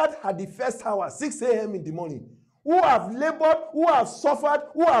hired at the first hour, 6 a.m. in the morning, who have labored, who have suffered,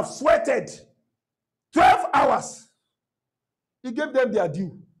 who have sweated, 12 hours, he gave them their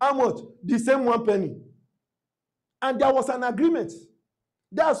due. How much? The same 1 penny. And there was an agreement.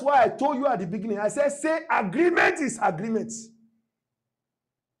 That's why I told you at the beginning. I said, say agreement is agreement.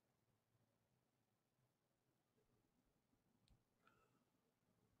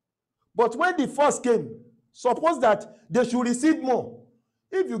 But when the first came, suppose that they should receive more.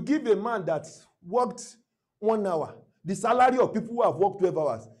 If you give a man that worked 1 hour the salary of people who have worked 12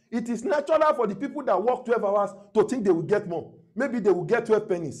 hours, it is natural for the people that work 12 hours to think they will get more. Maybe they will get 12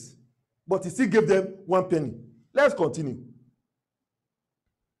 pennies. But he still gave them 1 penny. Let's continue.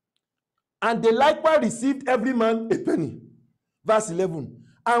 And they likewise received every man a penny. Verse 11.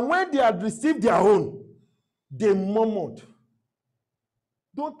 And when they had received their own, they murmured.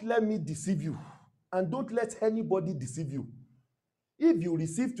 Don't let me deceive you, and don't let anybody deceive you. If you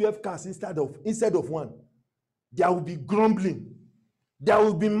receive 12 cars instead of 1, there will be grumbling, there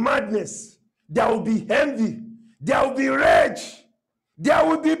will be madness, there will be envy, there will be rage, there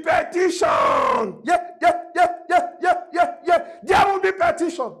will be petition. There will be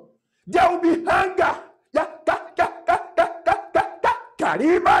petition. There will be anger.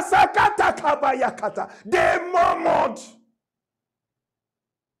 They murmured.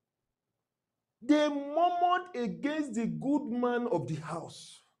 They murmured against the good man of the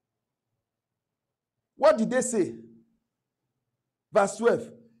house. What did they say? Verse 12,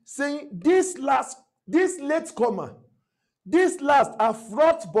 saying, this latecomer, this last have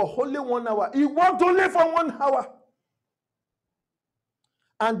wrought but only 1 hour. He worked only for 1 hour.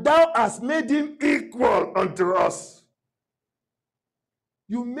 And thou hast made him equal unto us.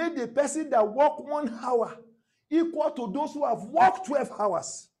 You made a person that worked 1 hour equal to those who have worked 12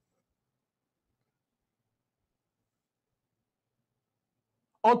 hours.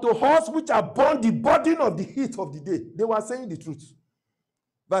 Unto us which are borne the burden of the heat of the day. They were saying the truth.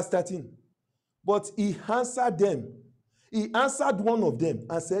 Verse 13. But he answered them. He answered one of them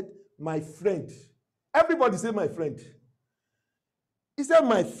and said, my friend. Everybody say, my friend. He said,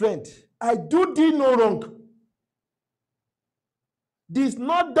 my friend, I do thee no wrong. Didst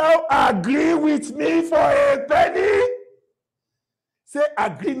not thou agree with me for a penny? Say,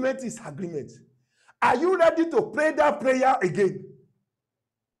 agreement is agreement. Are you ready to pray that prayer again?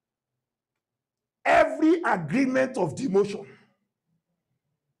 Every agreement of demotion,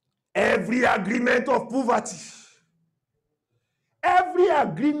 every agreement of poverty, every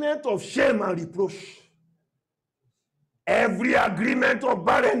agreement of shame and reproach, every agreement of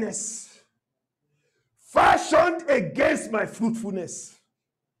barrenness, fashioned against my fruitfulness,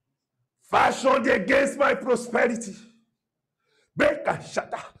 fashioned against my prosperity, break and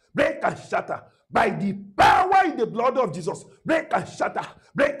shatter by the power in the blood of Jesus. Break and shatter,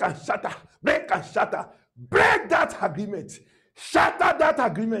 break and shatter, break and shatter. Break that agreement, shatter that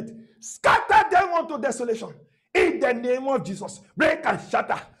agreement, scatter them unto desolation in the name of Jesus. Break and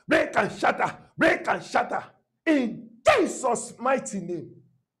shatter, break and shatter, break and shatter in Jesus' mighty name.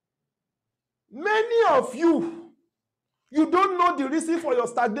 Many of you don't know the reason for your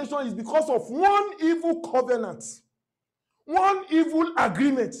stagnation is because of one evil covenant, one evil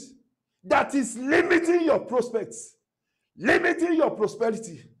agreement that is limiting your prospects, limiting your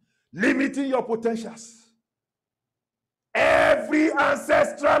prosperity, limiting your potentials. Every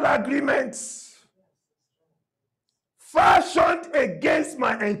ancestral agreement fashioned against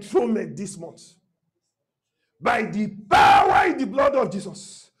my enthronement this month, by the power in the blood of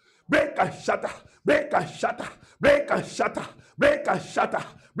Jesus, break and shatter, break and shatter, break and shatter, break and shatter,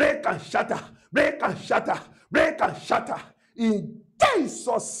 break and shatter, break and shatter, break and shatter in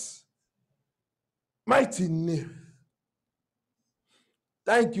Jesus' mighty name.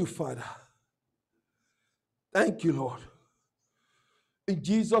 Thank you, Father. Thank you, Lord. In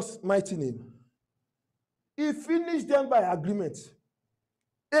Jesus' mighty name. He finished them by agreement.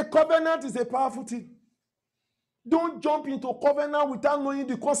 A covenant is a powerful thing. Don't jump into covenant without knowing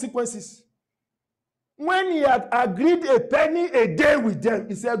the consequences. When he had agreed a penny a day with them,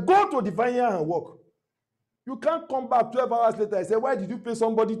 he said, go to the vineyard and work. You can't come back 12 hours later and say, why did you pay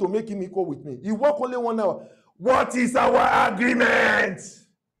somebody to make him equal with me? He worked only 1 hour. What is our agreement?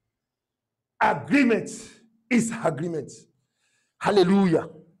 Agreement is agreement. Hallelujah.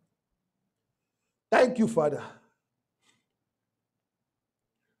 Thank you, Father.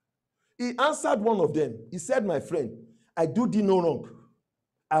 He answered one of them. He said, my friend, I do thee no wrong.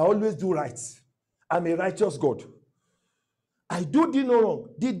 I always do right. I'm a righteous God. I do thee no wrong.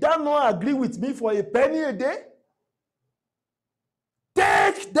 Did thou not agree with me for a penny a day?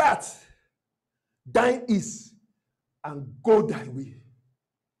 Take that, thine is, and go thy way.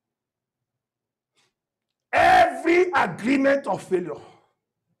 Every agreement of failure,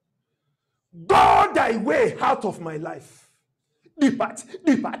 go thy way out of my life. Depart,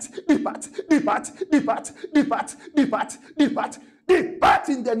 depart, depart, depart, depart, depart, depart, depart, depart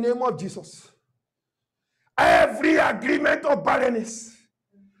in the name of Jesus. Every agreement of barrenness,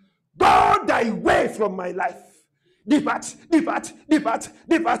 go thy way from my life. Depart, depart, depart,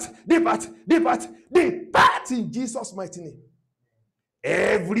 depart, depart, depart, depart in Jesus' mighty name.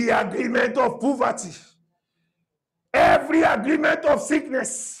 Every agreement of poverty, every agreement of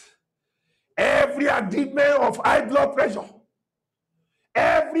sickness, every agreement of high blood pressure,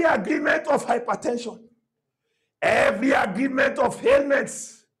 every agreement of hypertension, every agreement of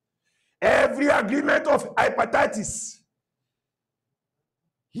ailments, every agreement of hepatitis,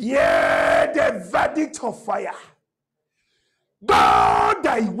 hear the verdict of fire. Go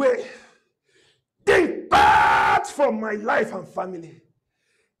thy way. Depart from my life and family.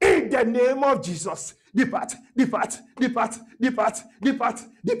 In the name of Jesus. Depart, depart, depart, depart, depart,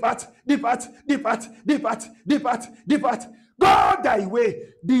 depart, depart, depart, depart, depart, depart. Go thy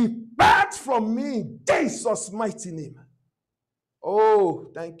way. Depart from me in Jesus' mighty name. Oh,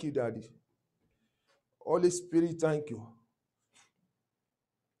 thank you, Daddy. Holy Spirit, thank you.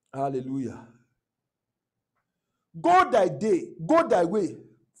 Hallelujah. Go thy day, go thy way,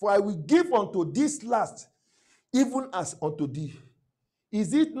 for I will give unto this last, even as unto thee.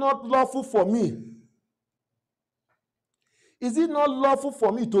 Is it not lawful for me? Is it not lawful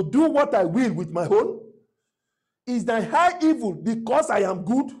for me to do what I will with my own? Is thy high evil because I am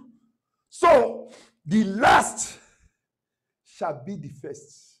good? So the last shall be the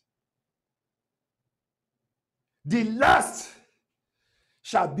first. The last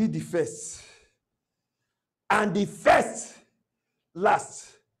shall be the first, and the first last.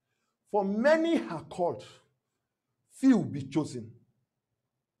 For many are called, few be chosen.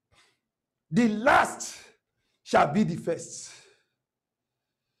 The last shall be the first.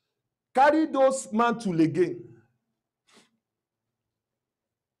 Carry those mantle again.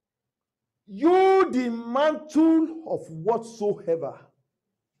 You the mantle of whatsoever.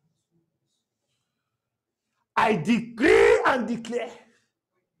 I decree and declare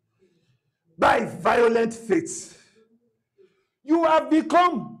by violent faith, you have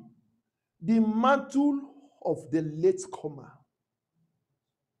become the mantle of the latecomer.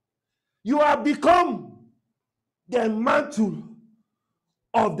 You have become the mantle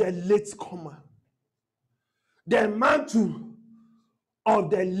of the latecomer. The mantle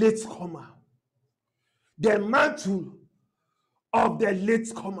of the latecomer. The mantle of the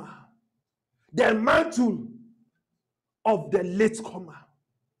latecomer. The mantle of the latecomer.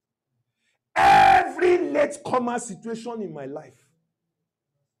 Every latecomer situation in my life,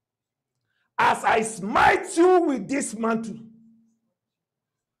 as I smite you with this mantle,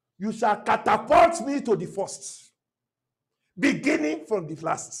 you shall catapult me to the first, beginning from the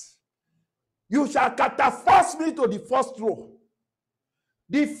last. You shall catapult me to the first row.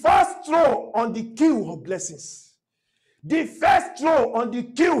 The first row on the queue of blessings. The first row on the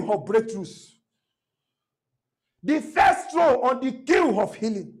queue of breakthroughs. The first row on the queue of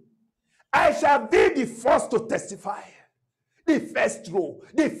healing. I shall be the first to testify. The first row,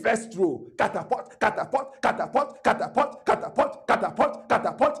 catapult, catapult, catapult, catapult, catapult, catapult,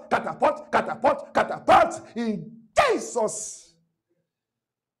 catapult, catapult, catapult, catapult, in Jesus'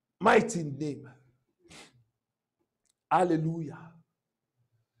 mighty name. Hallelujah.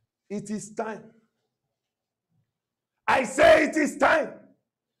 It is time. I say it is time.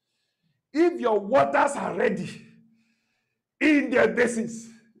 If your waters are ready in their basins,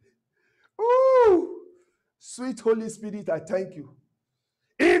 ooh, sweet Holy Spirit, I thank you.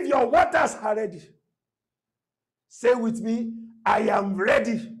 If your waters are ready, say with me, I am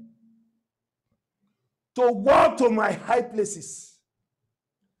ready to walk to my high places,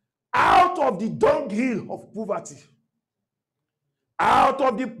 out of the dunghill of poverty, out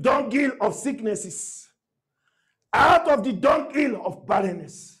of the dunghill of sicknesses, out of the dunghill of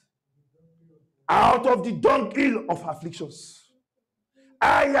barrenness, out of the dunghill of afflictions.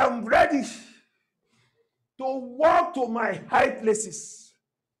 I am ready to walk to my high places,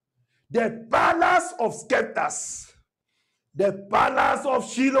 the palace of Scepters, the palace of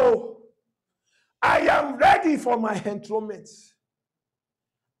Shiloh. I am ready for my enthronement.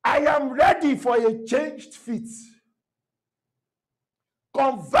 I am ready for a changed feet.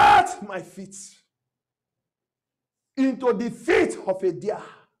 Convert my feet into the feet of a deer,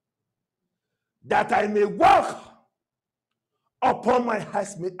 that I may walk upon my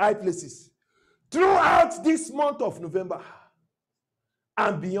high places throughout this month of November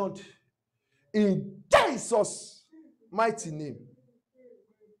and beyond. In Jesus' mighty name.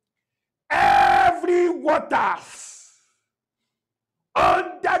 Every waters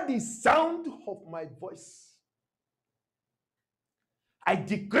under the sound of my voice, I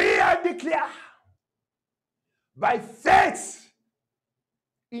decree and declare by faith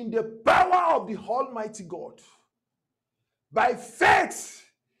in the power of the Almighty God, by faith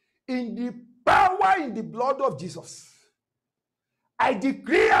in the power in the blood of Jesus, I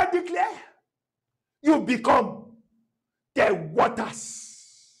decree and declare you become the waters.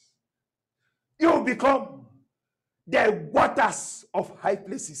 You become the waters of high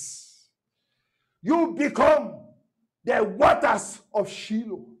places. You become the waters of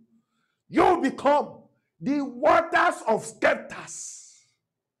Shiloh. You become the waters of Scepters.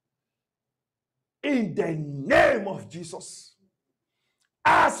 In the name of Jesus.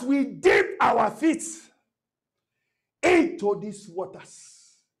 As we dip our feet into these waters,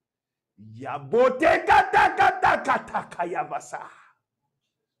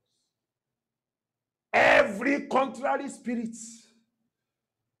 every contrary spirit,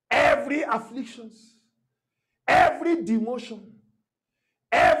 every afflictions, every demotion,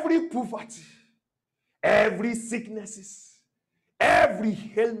 every poverty, every sicknesses,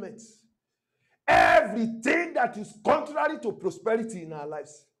 every ailment, everything that is contrary to prosperity in our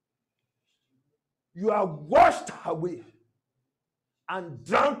lives, you are washed away and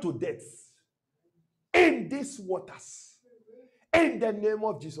drowned to death in these waters. In the name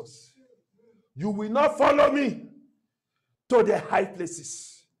of Jesus, you will not follow me to the high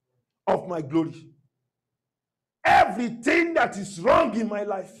places of my glory. Everything that is wrong in my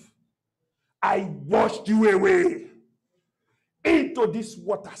life, I washed you away into these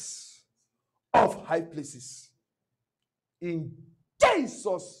waters of high places. In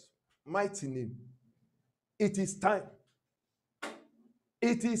Jesus' mighty name, it is time.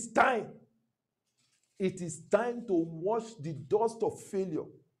 It is time. It is time to wash the dust of failure,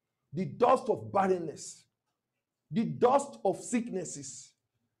 the dust of barrenness, the dust of sicknesses,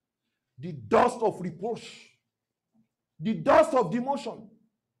 the dust of reproach, the dust of demotion.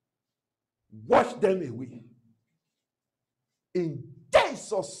 Wash them away. In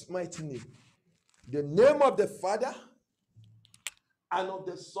Jesus' mighty name. The name of the Father, and of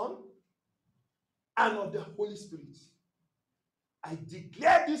the Son, and of the Holy Spirit. I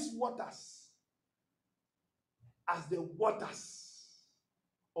declare these waters as the waters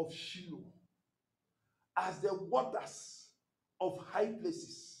of Shiloh, as the waters of high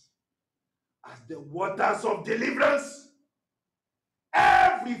places, as the waters of deliverance.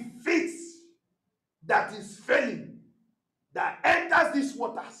 Every feet that is failing, that enters these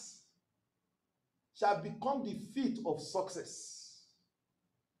waters, shall become the feet of success.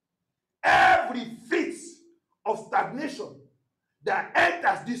 Every feet of stagnation that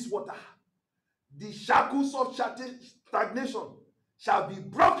enters this water, the shackles of stagnation shall be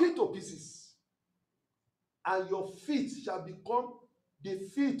broken to pieces, and your feet shall become the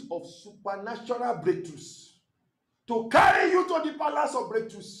feet of supernatural breakthroughs, to carry you to the palace of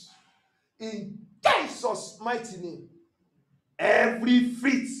breakthroughs. In Jesus' mighty name, every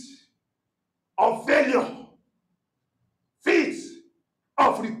feet of failure, feet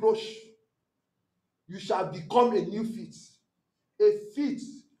of reproach, you shall become a new feet. A feet,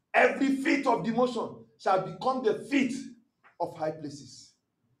 every feet of demotion shall become the feet of high places.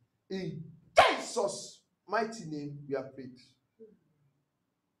 In Jesus' mighty name, we are prayed.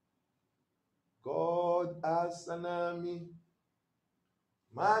 God has an army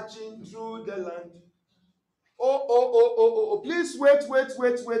marching through the land. Oh. Please wait.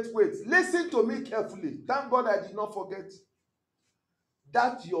 Listen to me carefully. Thank God I did not forget.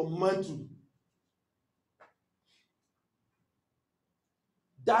 That your mantle.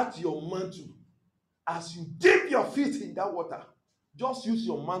 That your mantle. As you dip your feet in that water, just use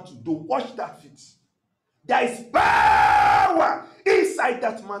your mantle to wash that feet. There is power inside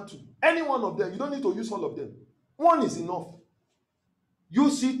that mantle. Any one of them. You don't need to use all of them. One is enough.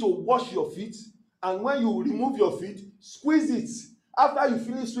 Use it to wash your feet, and when you remove your feet, squeeze it. After you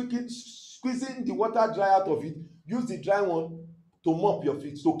finish squeezing the water dry out of it, use the dry one to mop your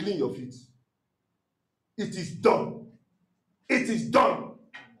feet, to clean your feet. It is done. It is done.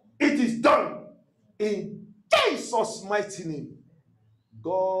 It is done in Jesus' mighty name.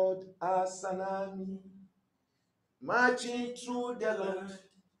 God has an army marching through the land.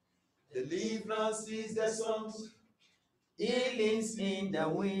 Deliverance is the songs, healings in the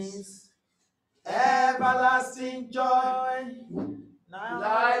wings, everlasting joy,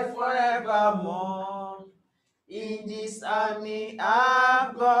 life forevermore. In this army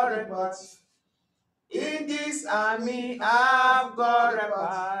I've got a part. In this army I've got a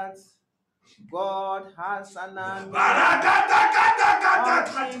part. God has an army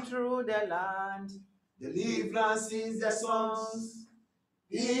marching through the land. Deliverance is the songs,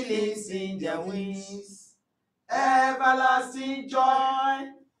 healings in the wings, everlasting joy,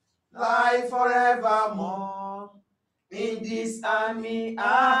 life forevermore. In this army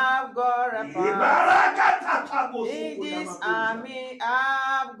I've got a part. In this army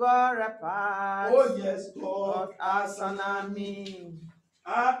I've got a part. Oh yes, God has an army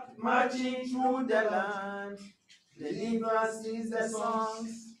marching through the land. Deliverance is the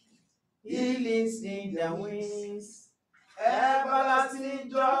songs, healings in the wings, everlasting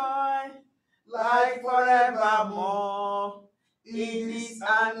joy, life forevermore. In this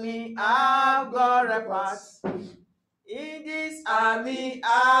army I've got a part. In this army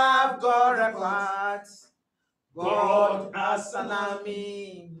I've got a part. God has an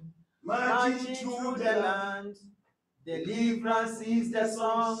army marching through the land. Deliverance is the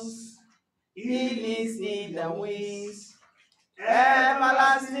songs, healings in the wings,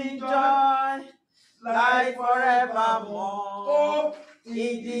 everlasting joy, life forevermore. Oh,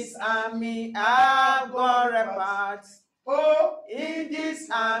 in this army I've got a part. Oh, in this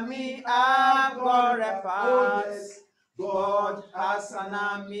army I've got a part. Oh, yes. God has an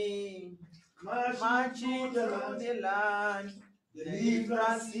army marching through the land.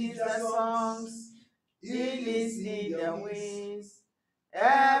 Deliverance is the songs, healings in the wings,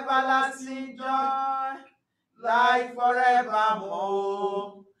 everlasting joy, life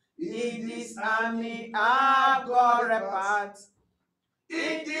forevermore. In this army I've got a part.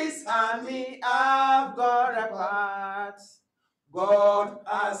 In this army I've got a part. God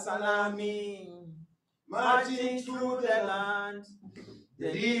has an army marching through the land.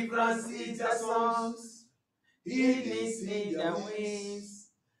 Deliverance is the songs, healings in the wings,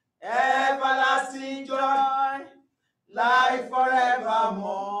 everlasting joy, life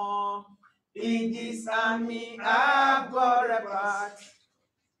forevermore. In this army I've got a part.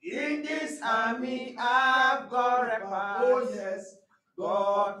 In this army I've got a part. Oh yes,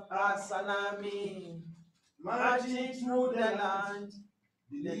 God has an army marching through the land.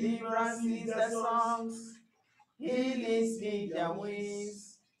 Deliverance is the songs, healings in the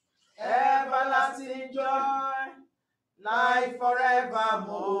wings, everlasting joy, life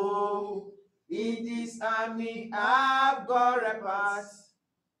forevermore. In this army I've got a part.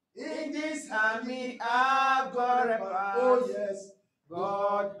 In this army I've got a part. Oh yes,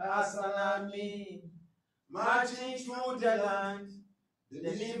 God has an army marching through the land.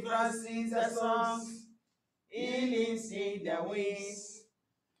 Deliverance is the songs, healings in the wings,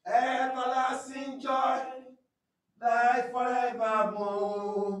 everlasting joy, life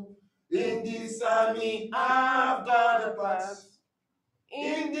forevermore. In this army I've got a part.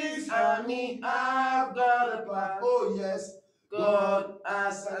 In this army I've got a part. Oh yes, God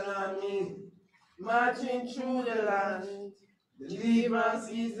has an army marching through the land. Deliverance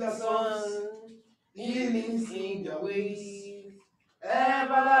is the song, healings in the ways,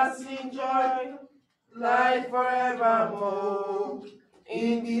 everlasting joy, life forevermore.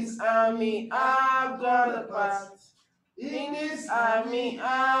 In this army I've got a part. In this army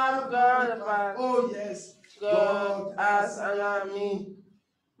I've got a part. Oh yes, God has an army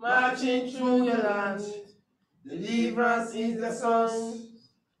marching through the land. Deliverance is the song,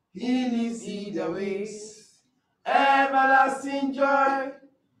 healings in the ways, everlasting joy,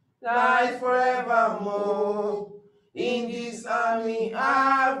 life forevermore. In this army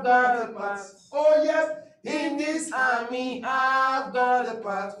I've got a part. Oh yes, in this army I've got a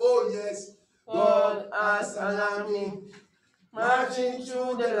part. Oh yes, God has an army marching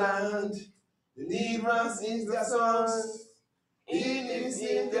through the land. Deliverance is the songs, healings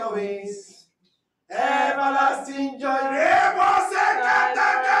in the ways, everlasting joy.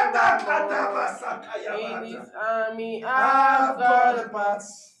 In this army I've got a part.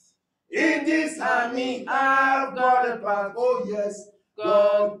 In this army I've got a part. Oh yes,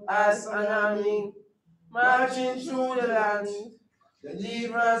 God has an army marching through the land.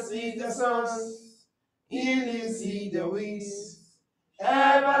 Deliverance is the songs, healings in the wings,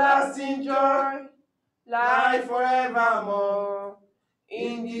 everlasting joy, life forevermore.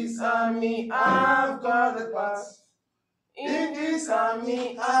 In this army I've got a part. In this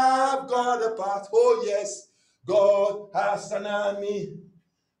army, I've got a part. Oh, yes, God has an army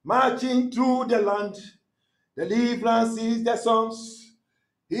marching through the land. Deliverance is their songs,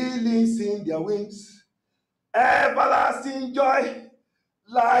 healings in their wings, everlasting joy,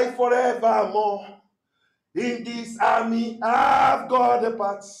 life forevermore. In this army, I've got a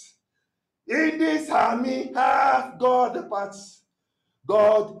part. In this army, I've got a part.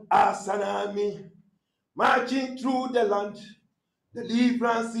 God has an army marching through the land.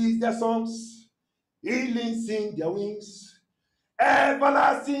 Deliverance is their songs, healings in their wings,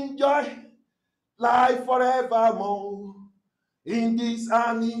 everlasting joy, life forevermore. In this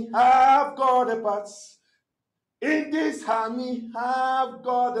army, I've got a part. In this army, I've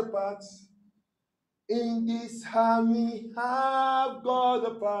got a part. In this army, I've got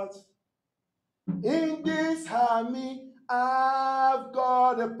a part. In this army, I've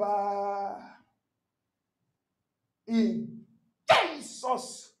got a part. In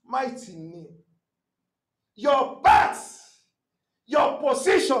Jesus' mighty name, your part, your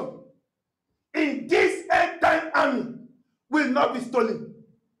position in this end time army will not be stolen.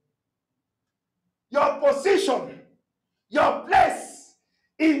 Your position, your place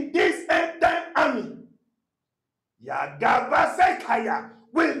in this end time army, Yagabasekaya,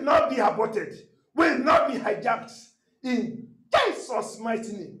 will not be aborted, will not be hijacked. In Jesus'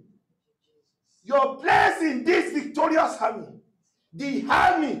 mighty name, your place in this victorious army, the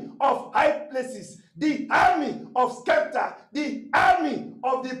army of high places, the army of Scepter, the army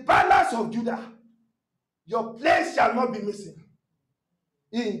of the palace of Judah, your place shall not be missing.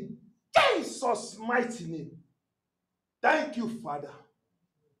 In Jesus' mighty name. Thank you, Father.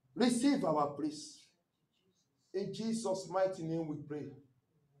 Receive our praise. In Jesus' mighty name we pray.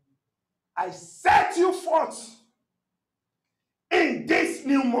 I set you forth in this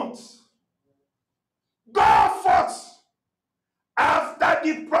new month. Go forth after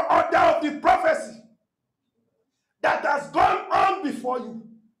the order of the prophecy that has gone on before you.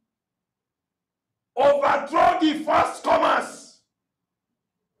 Overthrow the first comers.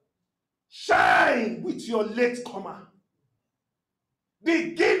 Shine with your late comer.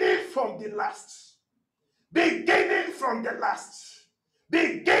 Beginning from the last. Beginning from the last.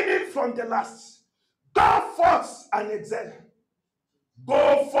 Beginning from the last. Go forth and excel.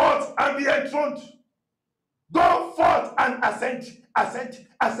 Go forth and be enthroned. Go forth and ascend, ascend,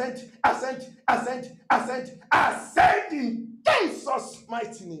 ascend, ascend, ascend, ascend, ascend in Jesus'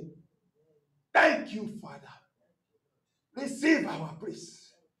 mighty name. Thank you, Father. Receive our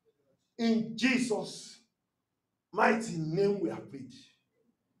praise. In Jesus' mighty name we are prayed.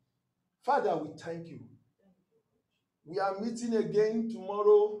 Father, we thank you. We are meeting again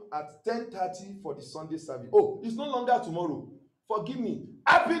tomorrow at 10:30 for the Sunday service. Oh, it's no longer tomorrow. Forgive me.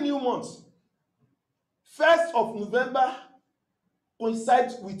 Happy New Month. 1st of November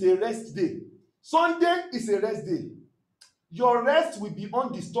coincides with a rest day. Sunday is a rest day. Your rest will be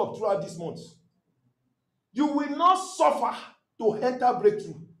undisturbed throughout this month. You will not suffer to enter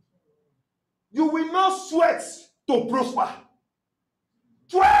breakthrough. You will not sweat to prosper.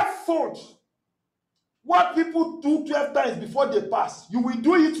 12-fold. What people do 12 times before they pass, you will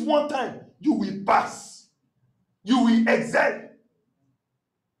do it one time, you will pass. You will excel.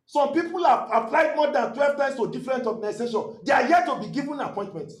 Some people have applied more than 12 times to different organizations. They are yet to be given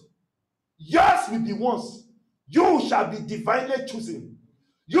appointments. Yours will be once. You shall be divinely chosen.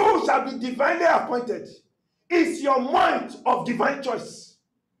 You shall be divinely appointed. It's your month of divine choice.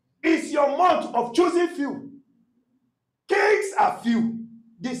 It's your month of choosing few. Kings are few.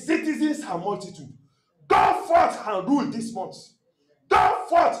 The citizens are multitude. Go forth and rule this month. Go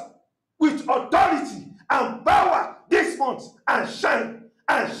forth with authority and power this month and shine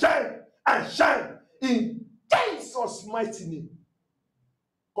and shine and shine in Jesus' mighty name.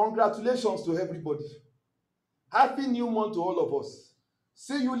 Congratulations to everybody. Happy new month to all of us.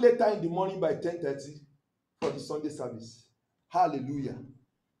 See you later in the morning by 10:30 for the Sunday service. Hallelujah.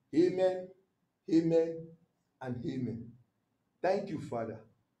 Amen, amen, and amen. Thank you, Father.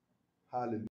 Hallelujah.